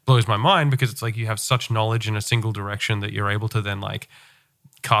 blows my mind, because it's like you have such knowledge in a single direction that you're able to then like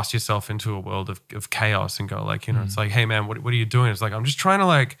cast yourself into a world of chaos and go like, it's like, hey man, what are you doing? It's like, I'm just trying to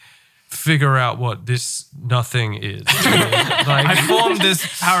like figure out what this nothing is. Like, I formed this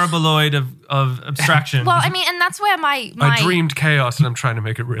paraboloid of abstraction. Well, I mean, and that's where my I dreamed chaos and I'm trying to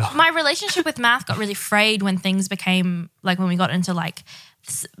make it real. My relationship with math got really frayed when things became like when we got into like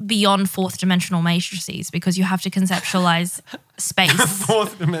beyond fourth dimensional matrices, because you have to conceptualize space.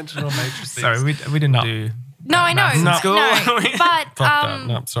 Fourth dimensional matrices. Sorry, we didn't do. No, I know. maths in school. No, but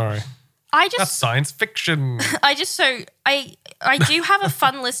No, I'm sorry. That's That's science fiction. I do have a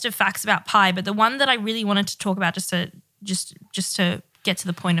fun list of facts about pi, but the one that I really wanted to talk about just to get to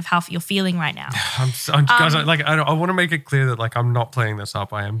the point of how you're feeling right now. Guys, I want to make it clear that like I'm not playing this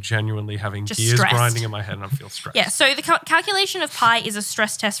up. I am genuinely having Just gears stressed. grinding in my head and I feel stressed. Yeah, so the calculation of pi is a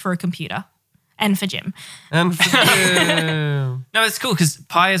stress test for a computer and for Jim. And No, it's cool because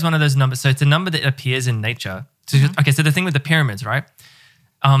pi is one of those numbers. So it's a number that appears in nature. So, okay, so the thing with the pyramids, right?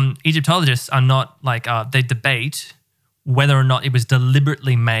 Egyptologists are not like, they debate whether or not it was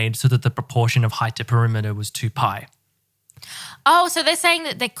deliberately made so that the proportion of height to perimeter was 2 pi. Oh, so they're saying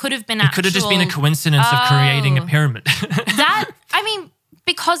that there could have been It could have just been a coincidence of creating a pyramid.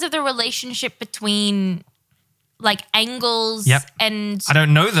 Because of the relationship between like angles and I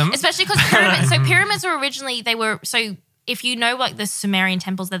don't know them. especially because pyramids were originally, if you know like the Sumerian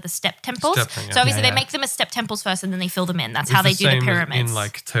temples, they're the step temples. So obviously they make them as step temples first and then they fill them in. That's how they do the pyramids. In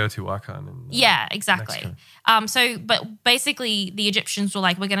like Teotihuacan. Exactly. Mexico. But basically the Egyptians were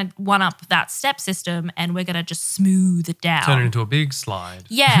like, we're going to one up that step system and we're going to just smooth it down. Turn it into a big slide.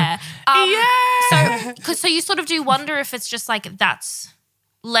 Yeah. So you sort of do wonder if it's just like that's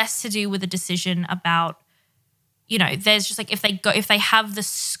less to do with a decision about, there's just like if they have the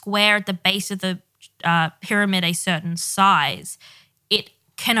square at the base of the pyramid a certain size, it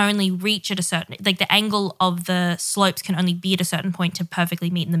can only reach at a certain, like the angle of the slopes can only be at a certain point to perfectly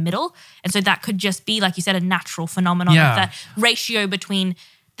meet in the middle. And so that could just be, like you said, a natural phenomenon of that ratio between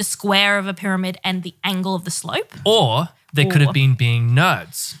the square of a pyramid and the angle of the slope. Or they could have been being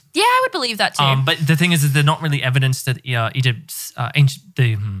nerds. Yeah, I would believe that too. But the thing is they're not really evidence that Egypt's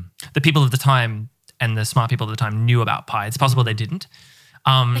the people of the time and the smart people of the time knew about pi. It's possible they didn't.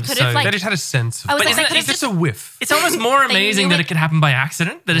 They could have They just had a sense of I was it. like, they could have It's just a whiff. It's almost more amazing that it could happen by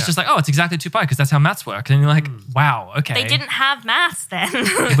accident, that it's just like, oh, it's exactly 2 pi because that's how maths work. And you're like, wow, okay. They didn't have maths then.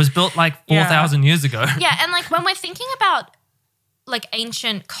 It was built like 4,000 years ago. Yeah, and like when we're thinking about like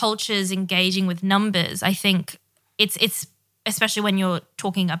ancient cultures engaging with numbers, I think it's especially when you're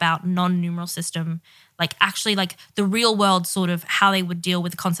talking about non-numeral system, like actually like the real world sort of how they would deal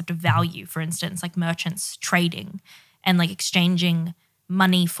with the concept of value, for instance, like merchants trading and like exchanging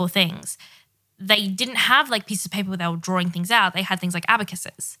money for things. They didn't have like pieces of paper where they were drawing things out. They had things like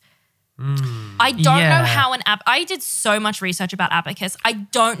abacuses. I don't know how I did so much research about abacus. I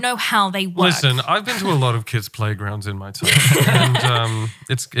don't know how they work. Listen, I've been to a lot of kids' playgrounds in my time, and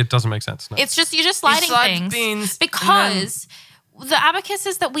it doesn't make sense. No. It's just you're just sliding things because the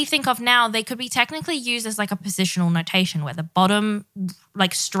abacuses that we think of now, they could be technically used as like a positional notation where the bottom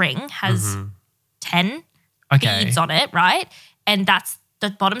like string has 10 beads on it, right? And that's the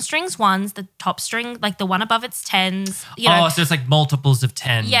bottom string's ones, the top string, like the one above it's tens. So it's like multiples of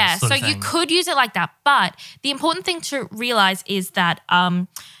 10. Yeah, so you could use it like that. But the important thing to realize is that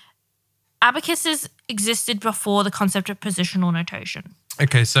abacuses existed before the concept of positional notation.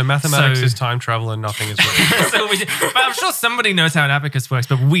 Okay, so mathematics is time travel and nothing is real. But I'm sure somebody knows how an abacus works,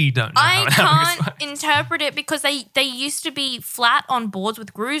 but we don't know how an abacus works. I can't interpret it because they used to be flat on boards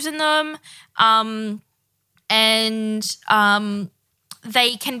with grooves in them.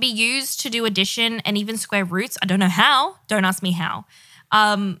 They can be used to do addition and even square roots. I don't know how. Don't ask me how.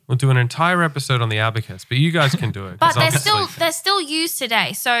 We'll do an entire episode on the abacus, but you guys can do it. But 'cause they're still used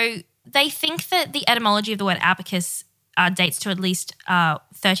today. So they think that the etymology of the word abacus dates to at least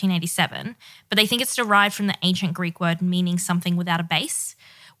 1387, but they think it's derived from the ancient Greek word meaning something without a base,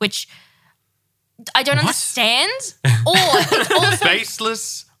 which I don't understand. Or it's also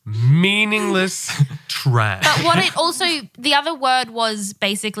baseless, meaningless trash. But what it also, the other word was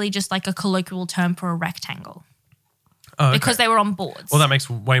basically just like a colloquial term for a rectangle. Oh, okay. Because they were on boards. Well, that makes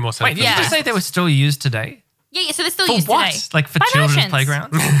way more sense. Wait, did you just say they were still used today? Yeah, so they're still For used what? today. Like for By children's merchants.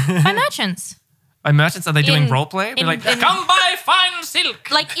 playgrounds? By merchants. By merchants, are they doing In- role play? They're in- like, in- come buy fine silk.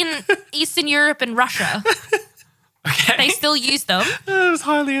 Like in Eastern Europe and Russia. Okay. They still use them. It was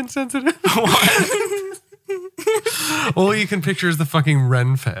highly insensitive. All you can picture is the fucking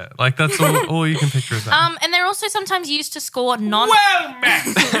Ren Fair. Like that's all you can picture is that. And they're also sometimes used to score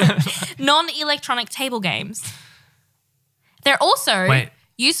non-electronic table games. They're also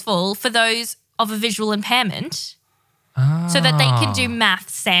useful for those of a visual impairment so that they can do math,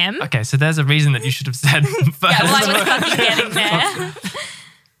 Sam. Okay, so there's a reason that you should have said first. Yeah, well, I was fucking getting there.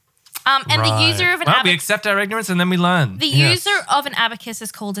 And the user of an Well, we abacus, accept our ignorance and then we learn. the user of an abacus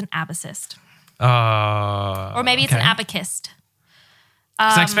is called an abacist. Or maybe it's an okay. abacist.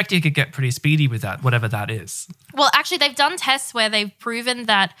 Because I expect you could get pretty speedy with that, whatever that is. Well, actually, they've done tests where they've proven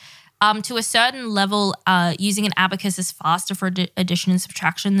that to a certain level, using an abacus is faster for addition and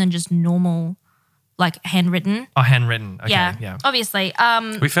subtraction than just normal, like handwritten. Oh, handwritten. Okay, yeah. Obviously.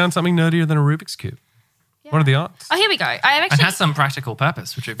 We found something nerdier than a Rubik's Cube. What are the odds? Oh, here we go. I have And actually. has some practical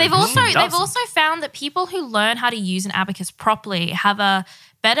purpose, which They've also found that people who learn how to use an abacus properly have a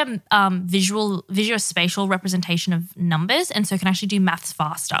better visual-spatial representation of numbers, and so can actually do maths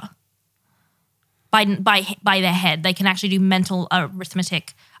faster. By their head, they can actually do mental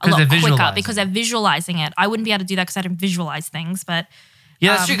arithmetic a lot quicker because they're visualizing it. I wouldn't be able to do that because I don't visualize things, but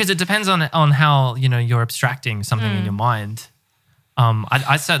yeah, that's true because it depends on how you're abstracting something in your mind.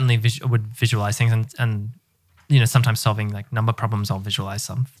 I certainly would visualize things and sometimes solving like number problems I'll visualize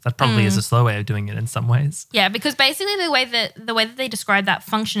some. That probably is a slow way of doing it in some ways. Yeah, because basically the way that they describe that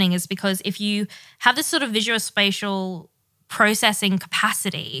functioning is because if you have this sort of visual-spatial processing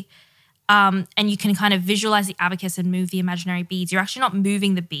capacity, and you can kind of visualize the abacus and move the imaginary beads, you're actually not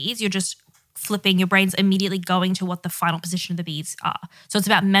moving the beads, you're just flipping, your brain's immediately going to what the final position of the beads are. So it's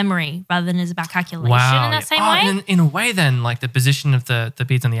about memory rather than it's about calculation in that same way. And in a way then, like the position of the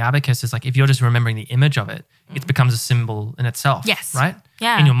beads on the abacus is like if you're just remembering the image of it, it becomes a symbol in itself. Yes. Right?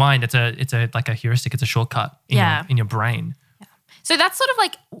 Yeah. In your mind, it's a like a heuristic, it's a shortcut in your brain. So that's sort of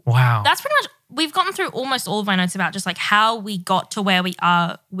like, Wow. that's pretty much, we've gotten through almost all of my notes about just like how we got to where we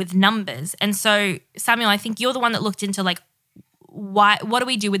are with numbers. And so Samuel, I think you're the one that looked into like, what do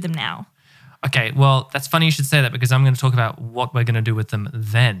we do with them now? Okay, well, that's funny you should say that because I'm going to talk about what we're going to do with them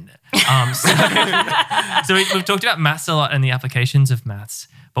then. So we've talked about maths a lot and the applications of maths,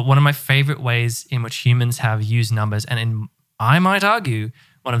 but one of my favorite ways in which humans have used numbers, and I might argue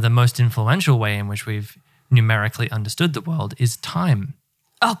one of the most influential way in which we've numerically understood the world is time.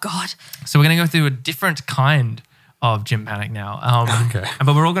 Oh, God. So we're going to go through a different kind of gym panic now. Okay.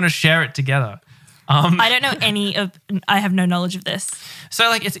 But we're all going to share it together. I don't know I have no knowledge of this. So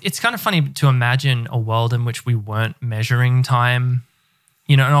like it's kind of funny to imagine a world in which we weren't measuring time.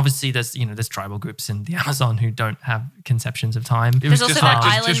 And obviously there's tribal groups in the Amazon who don't have conceptions of time. It was There's just also like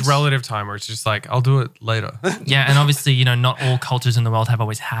that just island- relative time where it's just like, I'll do it later. Yeah, and obviously, not all cultures in the world have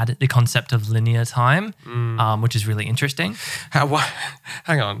always had the concept of linear time, which is really interesting.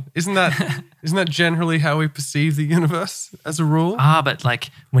 Hang on. Isn't that generally how we perceive the universe as a rule? But like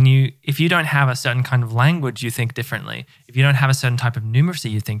if you don't have a certain kind of language, you think differently. If you don't have a certain type of numeracy,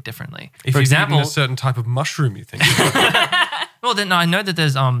 you think differently. If For you've example, eaten a certain type of mushroom, you think. well, then I know that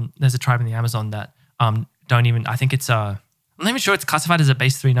there's a tribe in the Amazon that don't even. I think it's I'm not even sure it's classified as a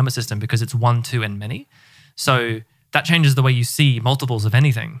base 3 number system because it's 1, 2, and many. So that changes the way you see multiples of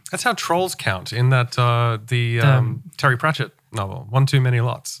anything. That's how trolls count in that Terry Pratchett novel, One Too Many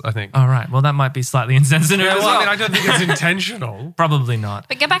Lots, I think. All right. Well, that might be slightly insensitive as well. I mean, I don't think it's intentional. Probably not.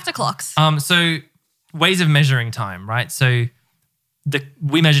 But get back to clocks. So ways of measuring time, right? So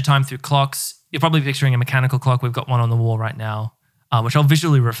we measure time through clocks. You're probably picturing a mechanical clock. We've got one on the wall right now, which I'll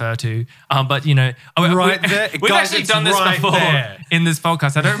visually refer to. But Right there. We've Guys, actually it's done this right before there. in this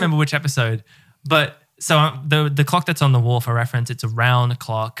podcast. I don't remember which episode, but so the clock that's on the wall for reference, it's a round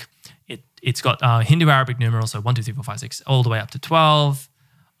clock. It's got Hindu Arabic numerals, so 1, 2, 3, 4, 5, 6, all the way up to 12.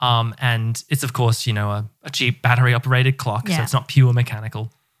 And it's of course, a cheap battery operated clock, so Yeah. it's not pure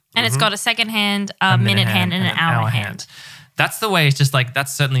mechanical. And it's got a second hand, a minute hand, and an hour hand. That's the way. It's just like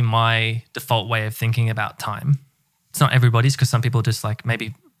that's certainly my default way of thinking about time. It's not everybody's because some people just like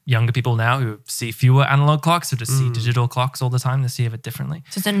maybe younger people now who see fewer analog clocks or just see digital clocks all the time. They see it differently.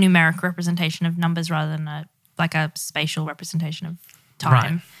 So it's a numeric representation of numbers rather than a spatial representation of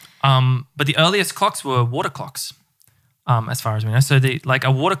time. Right. But the earliest clocks were water clocks, as far as we know. So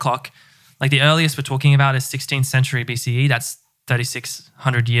a water clock, like the earliest we're talking about is 16th century BCE. That's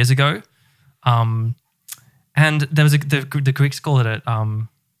 3,600 years ago. And there was the Greeks called it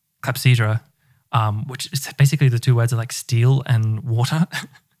clepsydra, which is basically the two words are like steel and water.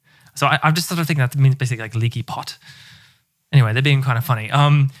 So I just sort of think that means basically like leaky pot. Anyway, they're being kind of funny.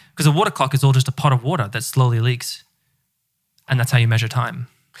 Because a water clock is all just a pot of water that slowly leaks. And that's how you measure time.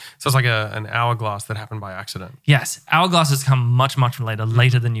 So it's like an hourglass that happened by accident. Yes. Hourglasses come much, much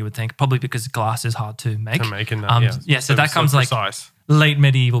later than you would think, probably because glass is hard to make. So that comes like precise. Late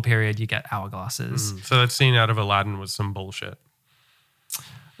medieval period, you get hourglasses. So that scene out of Aladdin was some bullshit.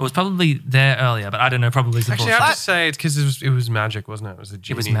 It was probably there earlier, but I don't know, probably some Actually, bullshit. I have to say it's because it was magic, wasn't it? It was a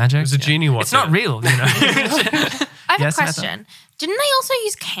genie. It was magic? It was a genie. It's not real, you know. I have Yes, a question. Didn't they also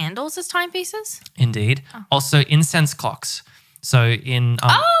use candles as timepieces? Indeed. Also, incense clocks. So in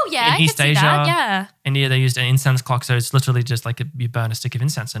I East could see Asia, that, yeah. India, they used an incense clock. So it's literally just like you burn a stick of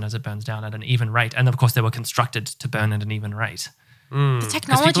incense, and as it burns down at an even rate. And of course, they were constructed to burn at an even rate. The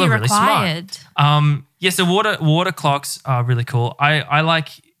technology people are really required. So water clocks are really cool. I like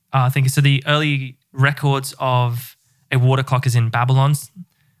so the early records of a water clock is in Babylon.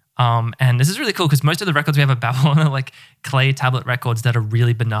 And this is really cool because most of the records we have of Babylon are like clay tablet records that are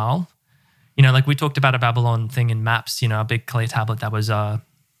really banal. You know, like we talked about a Babylon thing in maps, you know, a big clay tablet that was a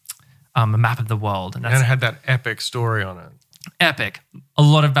map of the world. And it had that epic story on it. Epic. A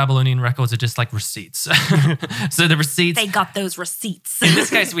lot of Babylonian records are just like receipts. So the receipts... They got those receipts. In this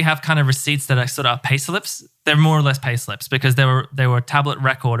case, we have kind of receipts that are sort of pay slips. They're more or less pay slips because they were a tablet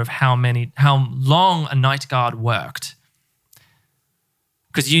record of how long a night guard worked.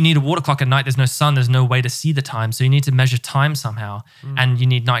 Because you need a water clock at night. There's no sun. There's no way to see the time. So you need to measure time somehow. And you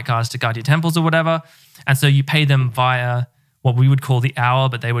need night guards to guard your temples or whatever. And so you pay them via what we would call the hour,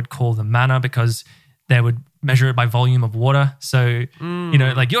 but they would call the manna because they would measure it by volume of water. So, you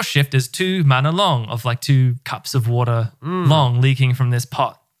know, like your shift is 2 manna long of like 2 cups of water long leaking from this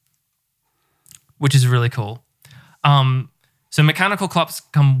pot, which is really cool. So mechanical clocks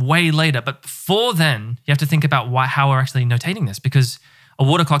come way later. But before then, you have to think about how we're actually notating this because a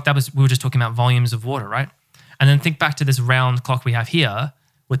water clock, we were just talking about volumes of water, right? And then think back to this round clock we have here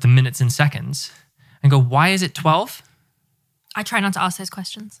with the minutes and seconds and go, why is it 12? I try not to ask those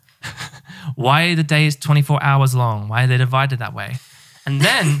questions. Why are the days 24 hours long? Why are they divided that way? And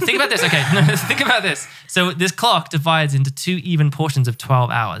then think about this. Okay, think about this. So this clock divides into 2 even portions of 12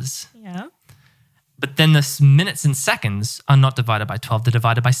 hours. Yeah. But then the minutes and seconds are not divided by 12. They're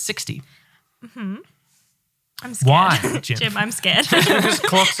divided by 60. Mm-hmm. I'm scared. Why, Jim? Jim, I'm scared. Because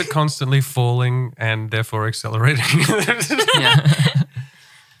clocks are constantly falling and therefore accelerating. Yeah.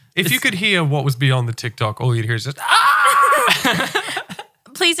 If you could hear what was beyond the TikTok, all you'd hear is just,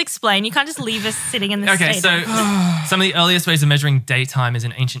 Please explain. You can't just leave us sitting in this Okay, state. so some of the earliest ways of measuring daytime is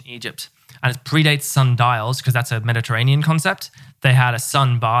in ancient Egypt. And it predates sundials because that's a Mediterranean concept. They had a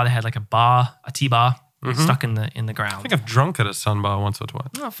sun bar. They had like a T-bar stuck in the ground. I think I've drunk at a sun bar once or twice.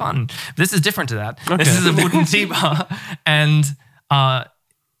 Oh, fun. This is different to that. Okay. This is a wooden T-bar. And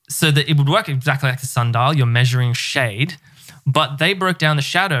so that it would work exactly like the sundial. You're measuring shade. But they broke down the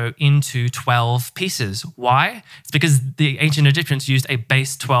shadow into 12 pieces. Why? It's because the ancient Egyptians used a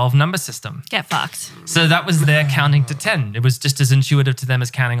base 12 number system. Get fucked. So that was their counting to 10. It was just as intuitive to them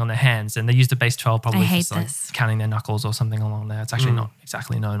as counting on their hands. And they used a base 12 probably I hate for like this. counting their knuckles or something along there. It's actually not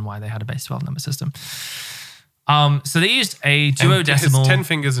exactly known why they had a base 12 number system. So they used a duodecimal. It's 10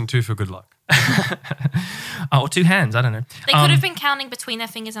 fingers and 2 for good luck. Or 2 hands, I don't know. They could have been counting between their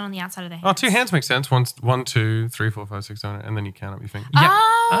fingers and on the outside of their hands. Oh, 2 hands makes sense. 1, 2, 3, 4, 5, 6, 7, 8, and then you count up your fingers. Yeah.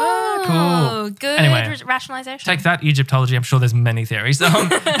 Oh, cool. Good Anyway, rationalization. Take that, Egyptology. I'm sure there's many theories. No, I'm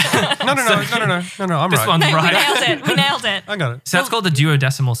This right. one's We right. nailed it. We nailed it. I got it. So that's called the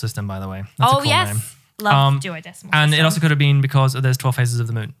duodecimal system, by the way. That's a cool yes. name. Love duodecimal. And it system. also could have been because there's 12 phases of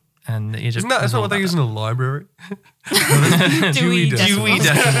the moon. And Egypt. Isn't that was not all what they about use in a library?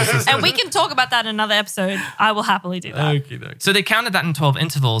 Duodecimal. And we can talk about that in another episode. I will happily do that. Okay. So they counted that in 12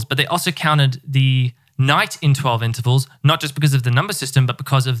 intervals, but they also counted the night in 12 intervals, not just because of the number system, but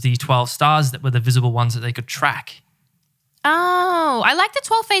because of the 12 stars that were the visible ones that they could track. Oh, I like the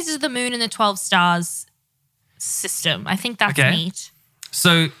 12 phases of the moon and the 12 stars system. I think that's neat.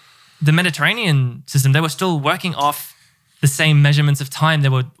 So the Mediterranean system, they were still working off the same measurements of time they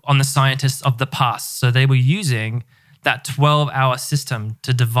were on the scientists of the past. So they were using that 12-hour system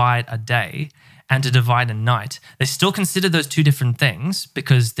to divide a day. and to divide a night. They still considered those two different things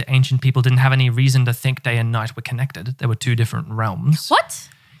because the ancient people didn't have any reason to think day and night were connected. They were two different realms. What?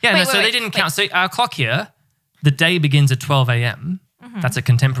 Yeah, they didn't count. So our clock here, the day begins at 12 a.m. That's a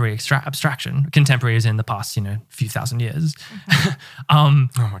contemporary abstraction. Contemporary is in the past, few thousand years. Oh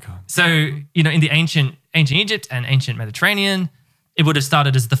my God. So, in the ancient Egypt and ancient Mediterranean, it would have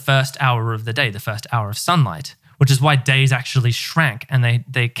started as the first hour of the day, the first hour of sunlight, which is why days actually shrank and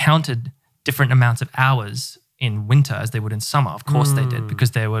they counted different amounts of hours in winter as they would in summer. Of course they did,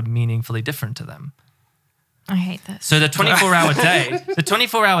 because they were meaningfully different to them. I hate this. So the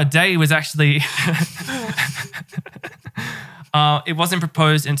 24-hour day was actually it wasn't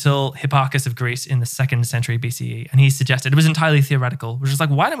proposed until Hipparchus of Greece in the 2nd century BCE, and he suggested it was entirely theoretical, which was like,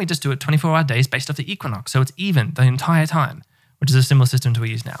 why don't we just do it 24-hour days based off the equinox, so it's even the entire time, which is a similar system to what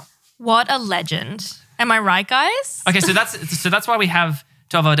we use now. What a legend! Am I right, guys? Okay, so that's why we have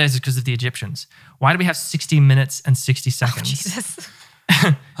 12-hour days, is because of the Egyptians. Why do we have 60 minutes and 60 seconds? Jesus.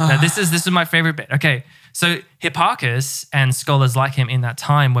 Now, this is my favorite bit. Okay, so Hipparchus and scholars like him in that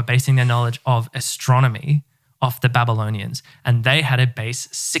time were basing their knowledge of astronomy off the Babylonians, and they had a base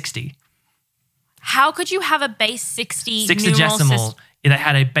 60. How could you have a base 60 Sexagesimal. numeral system? They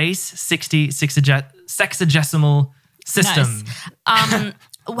had a base 60 sexagesimal system. Nice.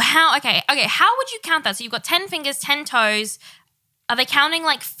 How would you count that? So you've got 10 fingers, 10 toes. Are they counting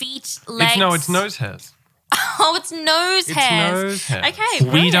like feet, legs? It's nose hairs. Oh, it's nose hairs. Nose hairs. Okay, We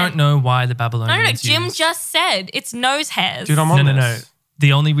brilliant. don't know why the Babylonians No, Jim used- just said it's nose hairs. Dude, I'm on No. this.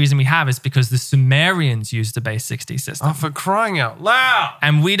 The only reason we have is because the Sumerians used a base 60 system. Oh, for crying out loud.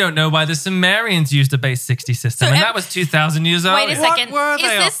 And we don't know why the Sumerians used a base 60 system. So and that was 2,000 years old. Wait a What second. were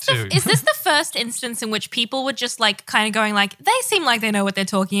they is up to? Is this the first instance in which people were just like kind of going like, they seem like they know what they're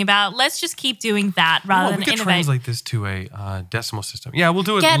talking about. Let's just keep doing that rather We than could innovate. translate this to a decimal system. Yeah, we'll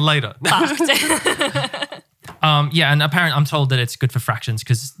do it Get later. fucked. Yeah, and apparently I'm told that it's good for fractions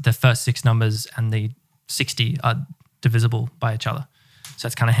because the first 6 numbers and the 60 are divisible by each other. So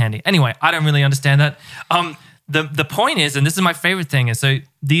it's kind of handy. Anyway, I don't really understand that. The point is, and this is my favorite thing, is so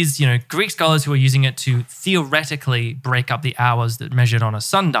these Greek scholars who are using it to theoretically break up the hours that measured on a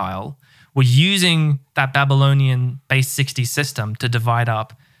sundial were using that Babylonian base 60 system to divide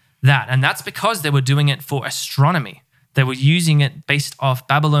up that. And that's because they were doing it for astronomy. They were using it based off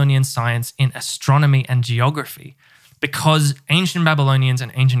Babylonian science in astronomy and geography, because ancient Babylonians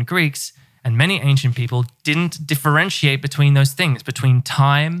and ancient Greeks and many ancient people didn't differentiate between those things, between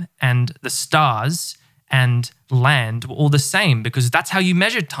time and the stars and land were all the same, because that's how you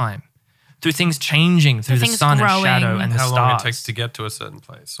measured time, through things changing, through the things sun growing. and shadow and the How stars. long it takes to get to a certain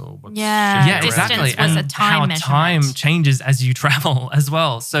place, or what's Yeah. Yeah, shifting around. exactly. Distance was And a time how measurement. time changes as you travel as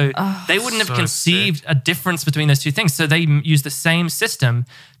well. So they wouldn't have so conceived a difference between those two things. So they use the same system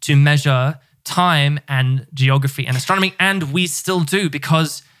to measure time and geography and astronomy. And we still do,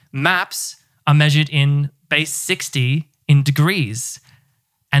 because maps are measured in base 60 in degrees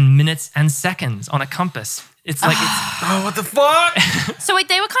and minutes and seconds on a compass. It's like, Oh, what the fuck? So wait,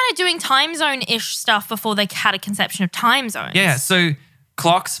 they were kind of doing time zone-ish stuff before they had a conception of time zones. yeah. So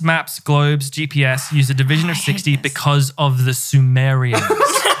clocks, maps, globes, GPS use a division of I hate 60 this. because of the Sumerians.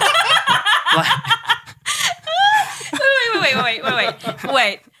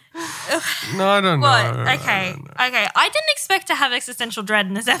 Wait. No, I don't know. What? Okay. I didn't expect to have existential dread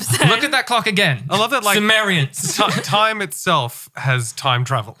in this episode. Look at that clock again. I love that, like- Sumerians. Time itself has time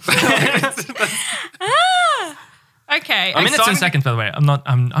travel. Okay. Minutes starting and to- seconds, by the way. I'm not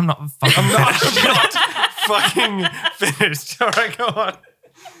fucking Fucking finished. All right, go on.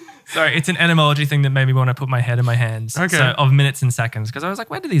 Sorry, it's an etymology thing that made me want to put my head in my hands. Okay. So of minutes and seconds, because I was like,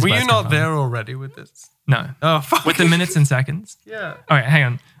 where do these Were words you come not from? there already with this? No. Oh, fuck. With the minutes and seconds? Yeah. All right, hang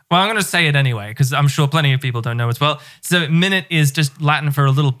on. Well, I'm going to say it anyway, because I'm sure plenty of people don't know as well. So minute is just Latin for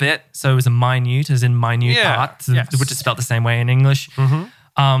a little bit. So it was a minute, as in minute Yeah, part, yes. which is spelled the same way in English.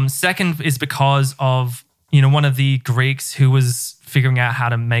 Second is because of, one of the Greeks who was figuring out how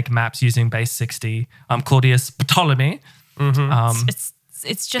to make maps using base 60, Claudius Ptolemy.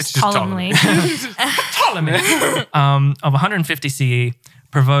 It's just just Ptolemy. Ptolemy of 150 CE.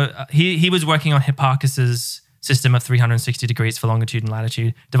 He was working on Hipparchus's system of 360 degrees for longitude and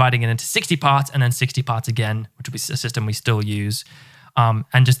latitude, dividing it into 60 parts and then 60 parts again, which would be a system we still use, and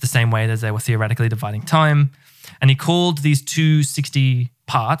just the same way as they were theoretically dividing time. And he called these two 60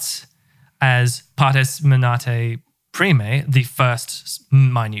 parts as partes minutae prime, the first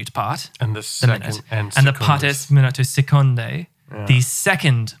minute part, And the the second minute, and and the secundus. partes minutae secundae, the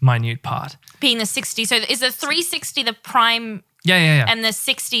second minute part. Being the 60. So is the 360 the prime Yeah. and the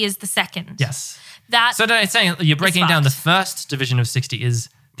 60 is the second? Yes. That So it's saying you're breaking down the fucked. first division of 60 is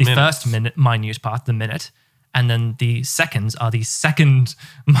The Minutes. first minute part, the minute, and then the seconds are the second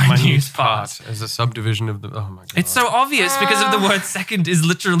minute part. as a subdivision of the. Oh my god! It's so obvious because of the word second is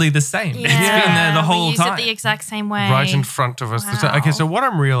literally the same. It's been there the whole we use time. it the exact same way. right in front of us. Wow. Okay, so what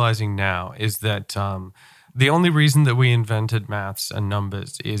I'm realizing now is that the only reason that we invented maths and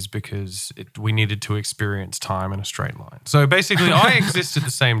numbers is because we needed to experience time in a straight line. So basically, I exist at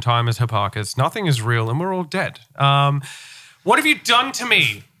the same time as Hipparchus. Nothing is real, and we're all dead. What have you done to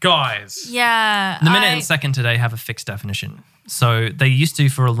me, guys? Yeah. The minute and second today have a fixed definition. So they used to,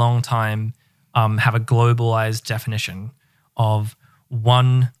 for a long time, have a globalized definition of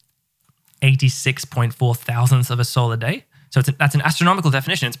 1/86.4 thousandth of a solar day. So that's an astronomical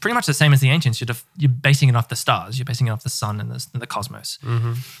definition. It's pretty much the same as the ancients. You're basing it off the stars. You're basing it off the sun and the cosmos.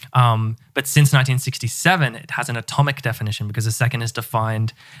 But since 1967, it has an atomic definition because a second is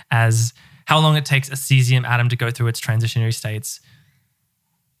defined as how long it takes a cesium atom to go through its transitionary states.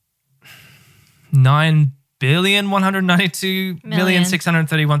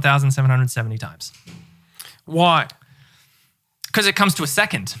 9,192,631,770 times. Why? Because it comes to a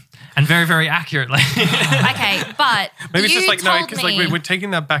second and very, very accurately. Okay, but Maybe it's you just like, no, told because me- like we're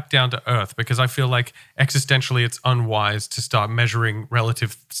taking that back down to earth because I feel like existentially it's unwise to start measuring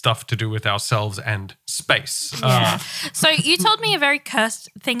relative stuff to do with ourselves and space. Yeah. So you told me a very cursed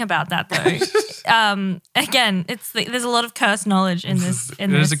thing about that, though. Again, there's a lot of cursed knowledge in this.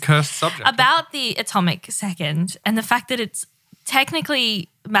 It is a cursed subject. About the atomic second and the fact that it's technically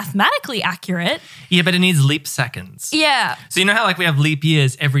mathematically accurate. Yeah, but it needs leap seconds. Yeah. So you know how like we have leap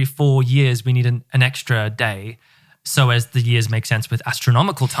years every 4 years, we need an extra day so as the years make sense with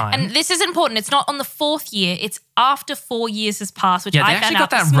astronomical time. And this is important. It's not on the 4th year. It's after 4 years has passed, which yeah, they I actually found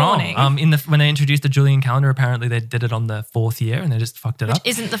got out that this wrong. morning. When they introduced the Julian calendar, apparently they did it on the 4th year and they just fucked it up.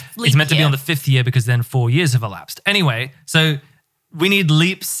 Isn't the leap It's meant to be year. on the 5th year because then 4 years have elapsed. Anyway, so we need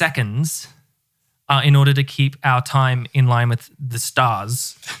leap seconds in order to keep our time in line with the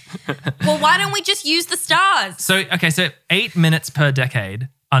stars. Well, why don't we just use the stars? So 8 minutes per decade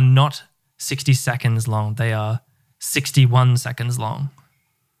are not 60 seconds long. They are 61 seconds long.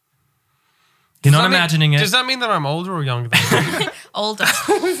 You're not imagining it. Does that mean that I'm older or younger than you? Older.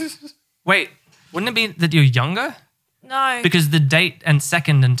 Wait, wouldn't it be that you're younger? No. Because the date and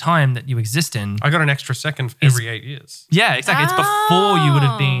second and time that you exist in. I got an extra second every 8 years. Yeah, exactly. It's before you would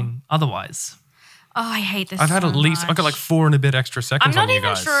have been otherwise. Oh, I hate this I've had so at least, much. I got like 4 and a bit extra I'm seconds not on you even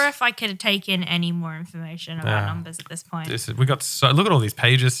guys. sure if I could take in any more information about Yeah. numbers at this point. We got look at all these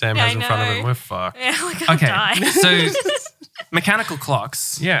pages Sam Yeah, has in I front of know. him. We're fucked. Yeah, like I'll Okay, die. so mechanical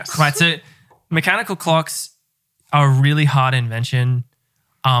clocks. Yes. Right, so mechanical clocks are a really hard invention.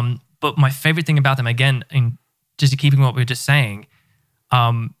 But my favorite thing about them, again, in just keeping what we were just saying,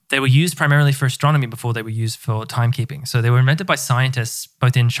 they were used primarily for astronomy before they were used for timekeeping. So they were invented by scientists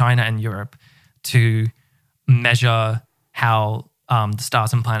both in China and Europe to measure how the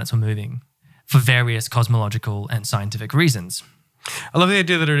stars and planets were moving for various cosmological and scientific reasons. I love the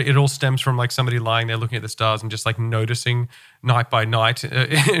idea that it all stems from like somebody lying there looking at the stars and just like noticing night by night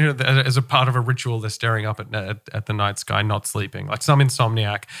as a part of a ritual. They're staring up at the night sky, not sleeping, like some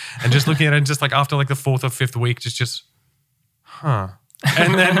insomniac, and just looking at it and just like after like the 4th or 5th week, just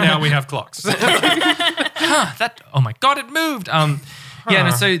and then now we have clocks. Oh my God, it moved. Yeah,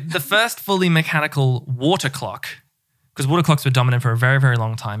 no, so the first fully mechanical water clock, because water clocks were dominant for a very, very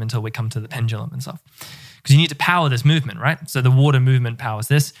long time until we come to the pendulum and stuff. Because you need to power this movement, right? So the water movement powers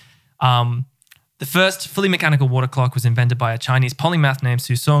this. The first fully mechanical water clock was invented by a Chinese polymath named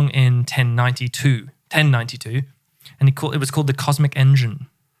Su Song in 1092, and it was called the Cosmic Engine.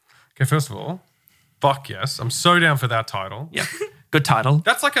 Okay, first of all, fuck yes, I'm so down for that title. Yep, good title.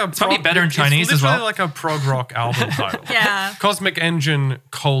 That's like It's probably better in Chinese as well. It's literally like a prog rock album title. Yeah. Cosmic Engine :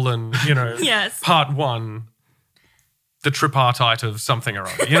 Yes. Part 1. The tripartite of something or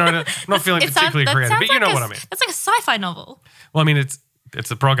other. You know, I'm not feeling particularly creative, but you know what I mean. That's like a sci-fi novel. Well, I mean, it's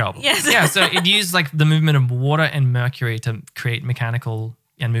a prog album. Yes. Yeah, so it used like the movement of water and mercury to create mechanical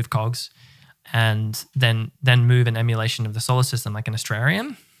and move cogs, and then move an emulation of the solar system like an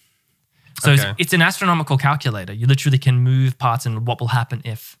astrarium. So Okay. it's an astronomical calculator. You literally can move parts and what will happen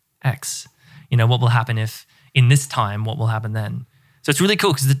if X. You know, what will happen if in this time, what will happen then. So it's really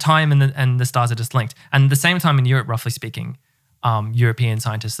cool because the time and the stars are just linked. And at the same time in Europe, roughly speaking, European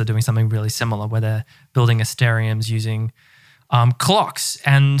scientists are doing something really similar where they're building asteriums using clocks.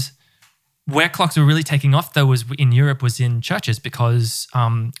 And where clocks were really taking off, though, was in Europe, was in churches because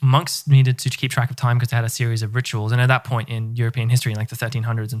monks needed to keep track of time because they had a series of rituals. And at that point in European history, in like the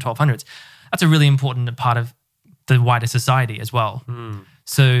 1300s and 1200s, that's a really important part of the wider society as well.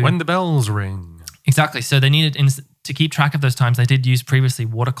 So When the bells ring. exactly. So they needed to keep track of those times, they did use previously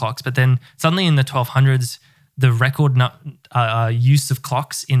water clocks, but then suddenly in the 1200s, the record use of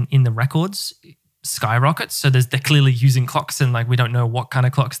clocks in the records skyrockets. So they're clearly using clocks, and like we don't know what kind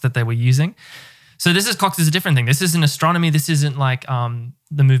of clocks that they were using. So clocks is a different thing. This isn't astronomy. This isn't like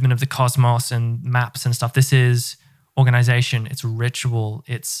the movement of the cosmos and maps and stuff. This is organization. It's ritual.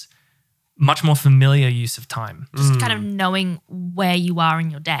 It's much more familiar use of time. Just kind of knowing where you are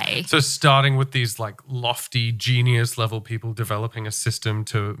in your day. So starting with these like lofty genius level people developing a system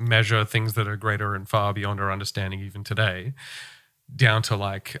to measure things that are greater and far beyond our understanding even today, down to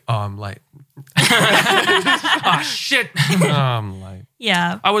like Ah, shit. late.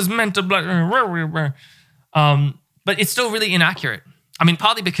 Yeah. I was meant to but it's still really inaccurate. I mean,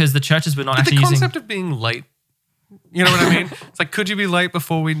 partly because the churches were not But actually the using. concept of being late, you know what I mean? It's like, could you be late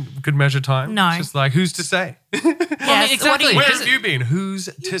before we could measure time? No. It's just like, who's to say? Yes. exactly. Where have you been? Who's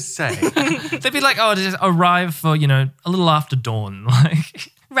to say? They'd be like, oh, just arrive for, a little after dawn.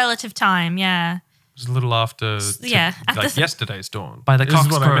 Like Relative time, yeah. It was a little after Yeah, at like the- yesterday's dawn. by the This is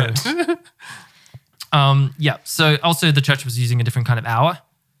cock's what I crow. meant. Yeah. So also the church was using a different kind of hour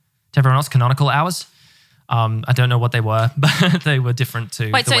to everyone else, canonical hours. I don't know what they were, but they were different to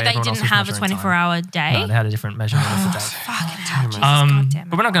Wait, the so way they everyone else didn't was have a measuring time. 24-hour day? No, they had a different measurement of the day. Fucking hell, Jesus, goddamn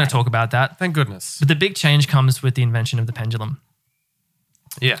But we're not going to talk about that. Thank goodness. But the big change comes with the invention of the pendulum.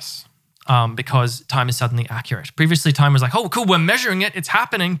 Yes. Because time is suddenly accurate. Previously, time was like, oh, cool, we're measuring it, it's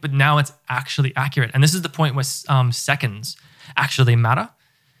happening, but now it's actually accurate. And this is the point where seconds actually matter.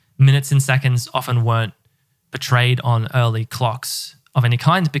 Minutes and seconds often weren't portrayed on early clocks of any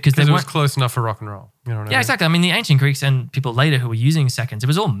kind because they Because it weren't. was close enough for rock and roll. You know what I mean? Yeah, exactly. I mean, the ancient Greeks and people later who were using seconds, it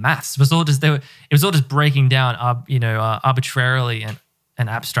was all maths. It was all just breaking down, arbitrarily and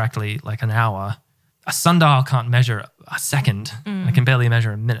abstractly, like an hour. A sundial can't measure a second. It can barely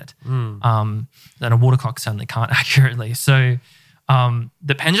measure a minute. Then a water clock certainly can't accurately. So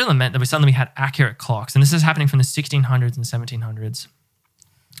the pendulum meant that we suddenly had accurate clocks. And this is happening from the 1600s and 1700s.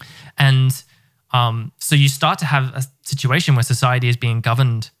 And so you start to have a situation where society is being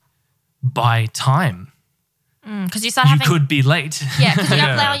governed by time. Because you start You having... could be late. Yeah, because you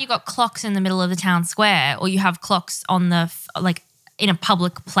have now you got clocks in the middle of the town square, or you have clocks on the in a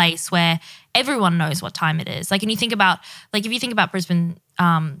public place where everyone knows what time it is. Like, and you think about if you think about Brisbane,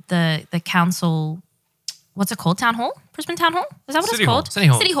 the council, what's it called? Town Hall? Brisbane Town Hall? Is that what City it's Hall. called? City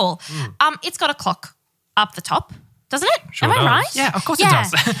Hall. City Hall. It's got a clock up the top, doesn't it? Sure Am I does. right? Yeah, of course Yeah.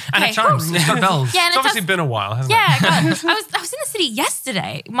 it does. And Okay, it chimes. cool. It's got bells. Yeah, and It's it obviously does. been a while, hasn't Yeah, it? God. I was in the city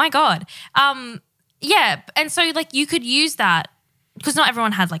yesterday. My God. Yeah, and so like you could use that because not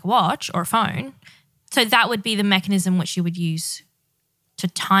everyone had like a watch or a phone. So that would be the mechanism which you would use to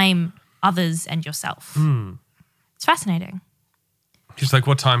time others and yourself. It's fascinating. Just like,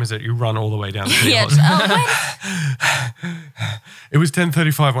 what time is it? You run all the way down to City Yeah. Hall. When- It was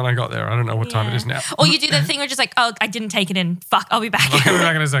 10:35 when I got there. I don't know what time it is now. Or you do that thing where just like, oh, I didn't take it in. Fuck, I'll be back. I'll be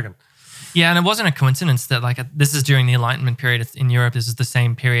back in a second. Yeah, and it wasn't a coincidence that this is during the Enlightenment period in Europe. This is the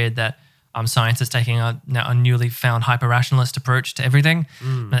same period that science is taking a newly found hyper-rationalist approach to everything.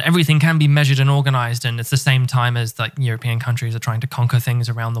 That everything can be measured and organized, and it's the same time as like European countries are trying to conquer things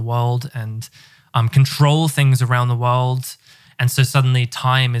around the world and control things around the world. And so suddenly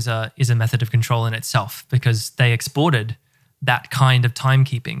time is a method of control in itself because they exported that kind of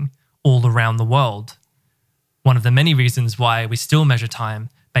timekeeping all around the world. One of the many reasons why we still measure time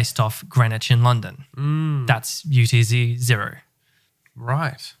based off Greenwich in London. That's UTC 0.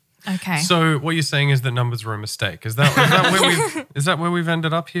 Right. Okay. So what you're saying is that numbers were a mistake. Is that where we've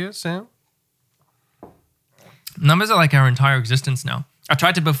ended up here, Sam? Numbers are like our entire existence now. I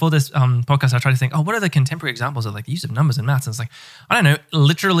tried to, before this podcast, I tried to think, what are the contemporary examples of like the use of numbers in maths? And it's like, I don't know,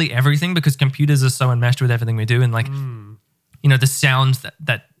 literally everything because computers are so enmeshed with everything we do. And like, the sounds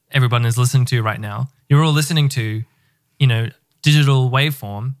that everyone is listening to right now, you're all listening to, digital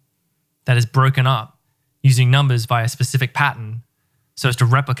waveform that is broken up using numbers by a specific pattern so as to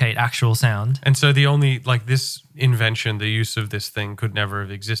replicate actual sound. And so the only, like this invention, the use of this thing could never have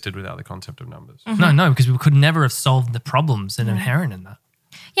existed without the concept of numbers. No, because we could never have solved the problems that are inherent in that.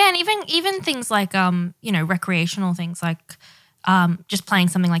 Yeah, and even things like recreational things like just playing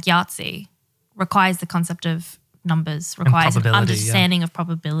something like Yahtzee requires the concept of numbers, requires an probability, understanding of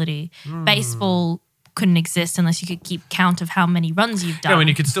probability. Baseball couldn't exist unless you could keep count of how many runs you've done. No, and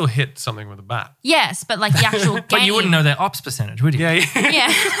you could still hit something with a bat. Yes, but like the actual game. But you wouldn't know their ops percentage, would you? Yeah.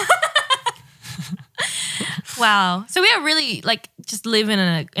 Yeah. Wow. So we are really like just living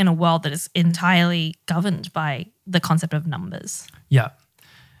in a world that is entirely governed by the concept of numbers. Yeah.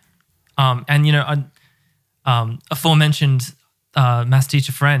 And aforementioned maths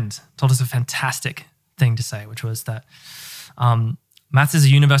teacher friend told us a fantastic thing to say, which was that maths is a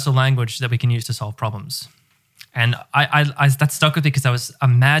universal language that we can use to solve problems. And I that stuck with me because I was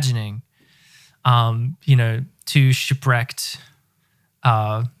imagining, two shipwrecked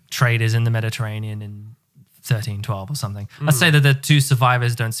traders in the Mediterranean in 1312 or something. Let's say that the two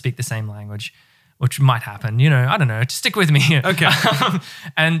survivors don't speak the same language, which might happen. I don't know. Just stick with me. Okay.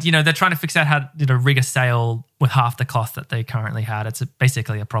 And they're trying to fix out how to rig a sail with half the cloth that they currently had. It's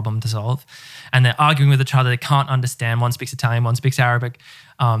basically a problem to solve, and they're arguing with each other. They can't understand. One speaks Italian, one speaks Arabic,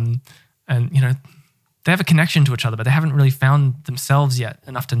 and they have a connection to each other, but they haven't really found themselves yet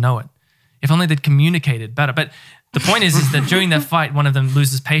enough to know it. If only they'd communicated better. But the point is that during their fight, one of them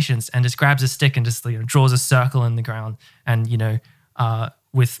loses patience and just grabs a stick and just draws a circle in the ground and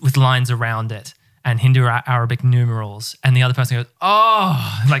with lines around it and Hindu-Arabic numerals. And the other person goes,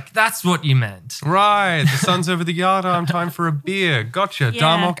 "Oh, that's what you meant." Right. The sun's over the Yardarm. Time for a beer. Gotcha. Yeah.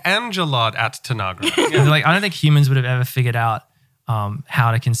 Darmok and Jalad at Tanagra. I don't think humans would have ever figured out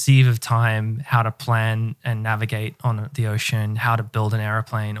how to conceive of time, how to plan and navigate on the ocean, how to build an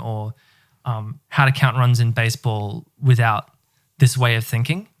airplane, or how to count runs in baseball without this way of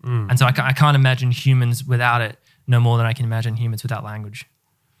thinking. And so I can't imagine humans without it no more than I can imagine humans without language.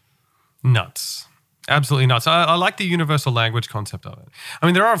 Nuts. Absolutely nuts. I like the universal language concept of it. I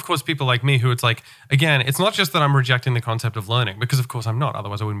mean, there are, of course, people like me who it's again, it's not just that I'm rejecting the concept of learning, because of course I'm not,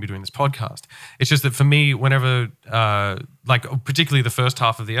 otherwise I wouldn't be doing this podcast. It's just that for me, whenever, particularly the first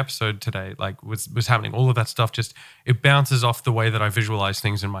half of the episode today, was happening, all of that stuff it bounces off the way that I visualize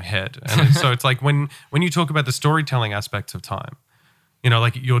things in my head. And so it's when you talk about the storytelling aspects of time,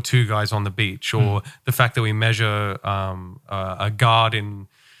 your two guys on the beach, or the fact that we measure a guard in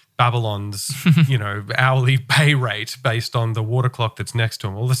Babylon's, hourly pay rate based on the water clock that's next to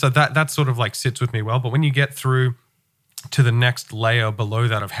him. So that sort of sits with me well. But when you get through to the next layer below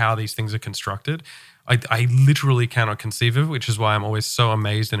that of how these things are constructed, I literally cannot conceive of it, which is why I'm always so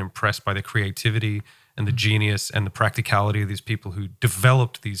amazed and impressed by the creativity and the genius and the practicality of these people who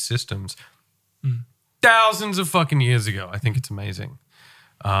developed these systems thousands of fucking years ago. I think it's amazing.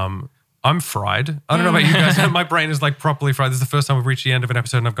 I'm fried. I don't know about you guys. My brain is properly fried. This is the first time we've reached the end of an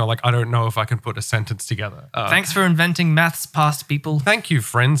episode and I've gone I don't know if I can put a sentence together. Thanks for inventing maths, past people. Thank you,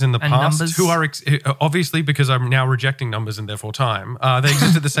 friends in the past numbers. who are obviously, because I'm now rejecting numbers and therefore time, they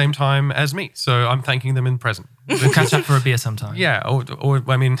exist at the same time as me. So I'm thanking them in present. We'll catch up for a beer sometime. Yeah. Or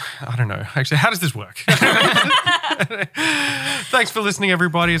I mean, I don't know. Actually, how does this work? Thanks for listening,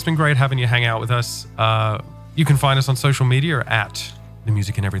 everybody. It's been great having you hang out with us. You can find us on social media at the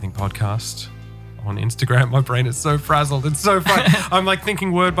Music and Everything Podcast on Instagram. My brain is so frazzled. It's so fun. I'm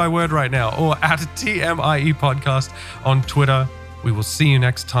thinking word by word right now. Or at TMIE Podcast on Twitter. We will see you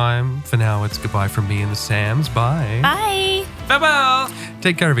next time. For now, it's goodbye from me and the Sams. Bye. Bye. Farewell.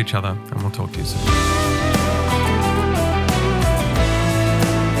 Take care of each other, and we'll talk to you soon.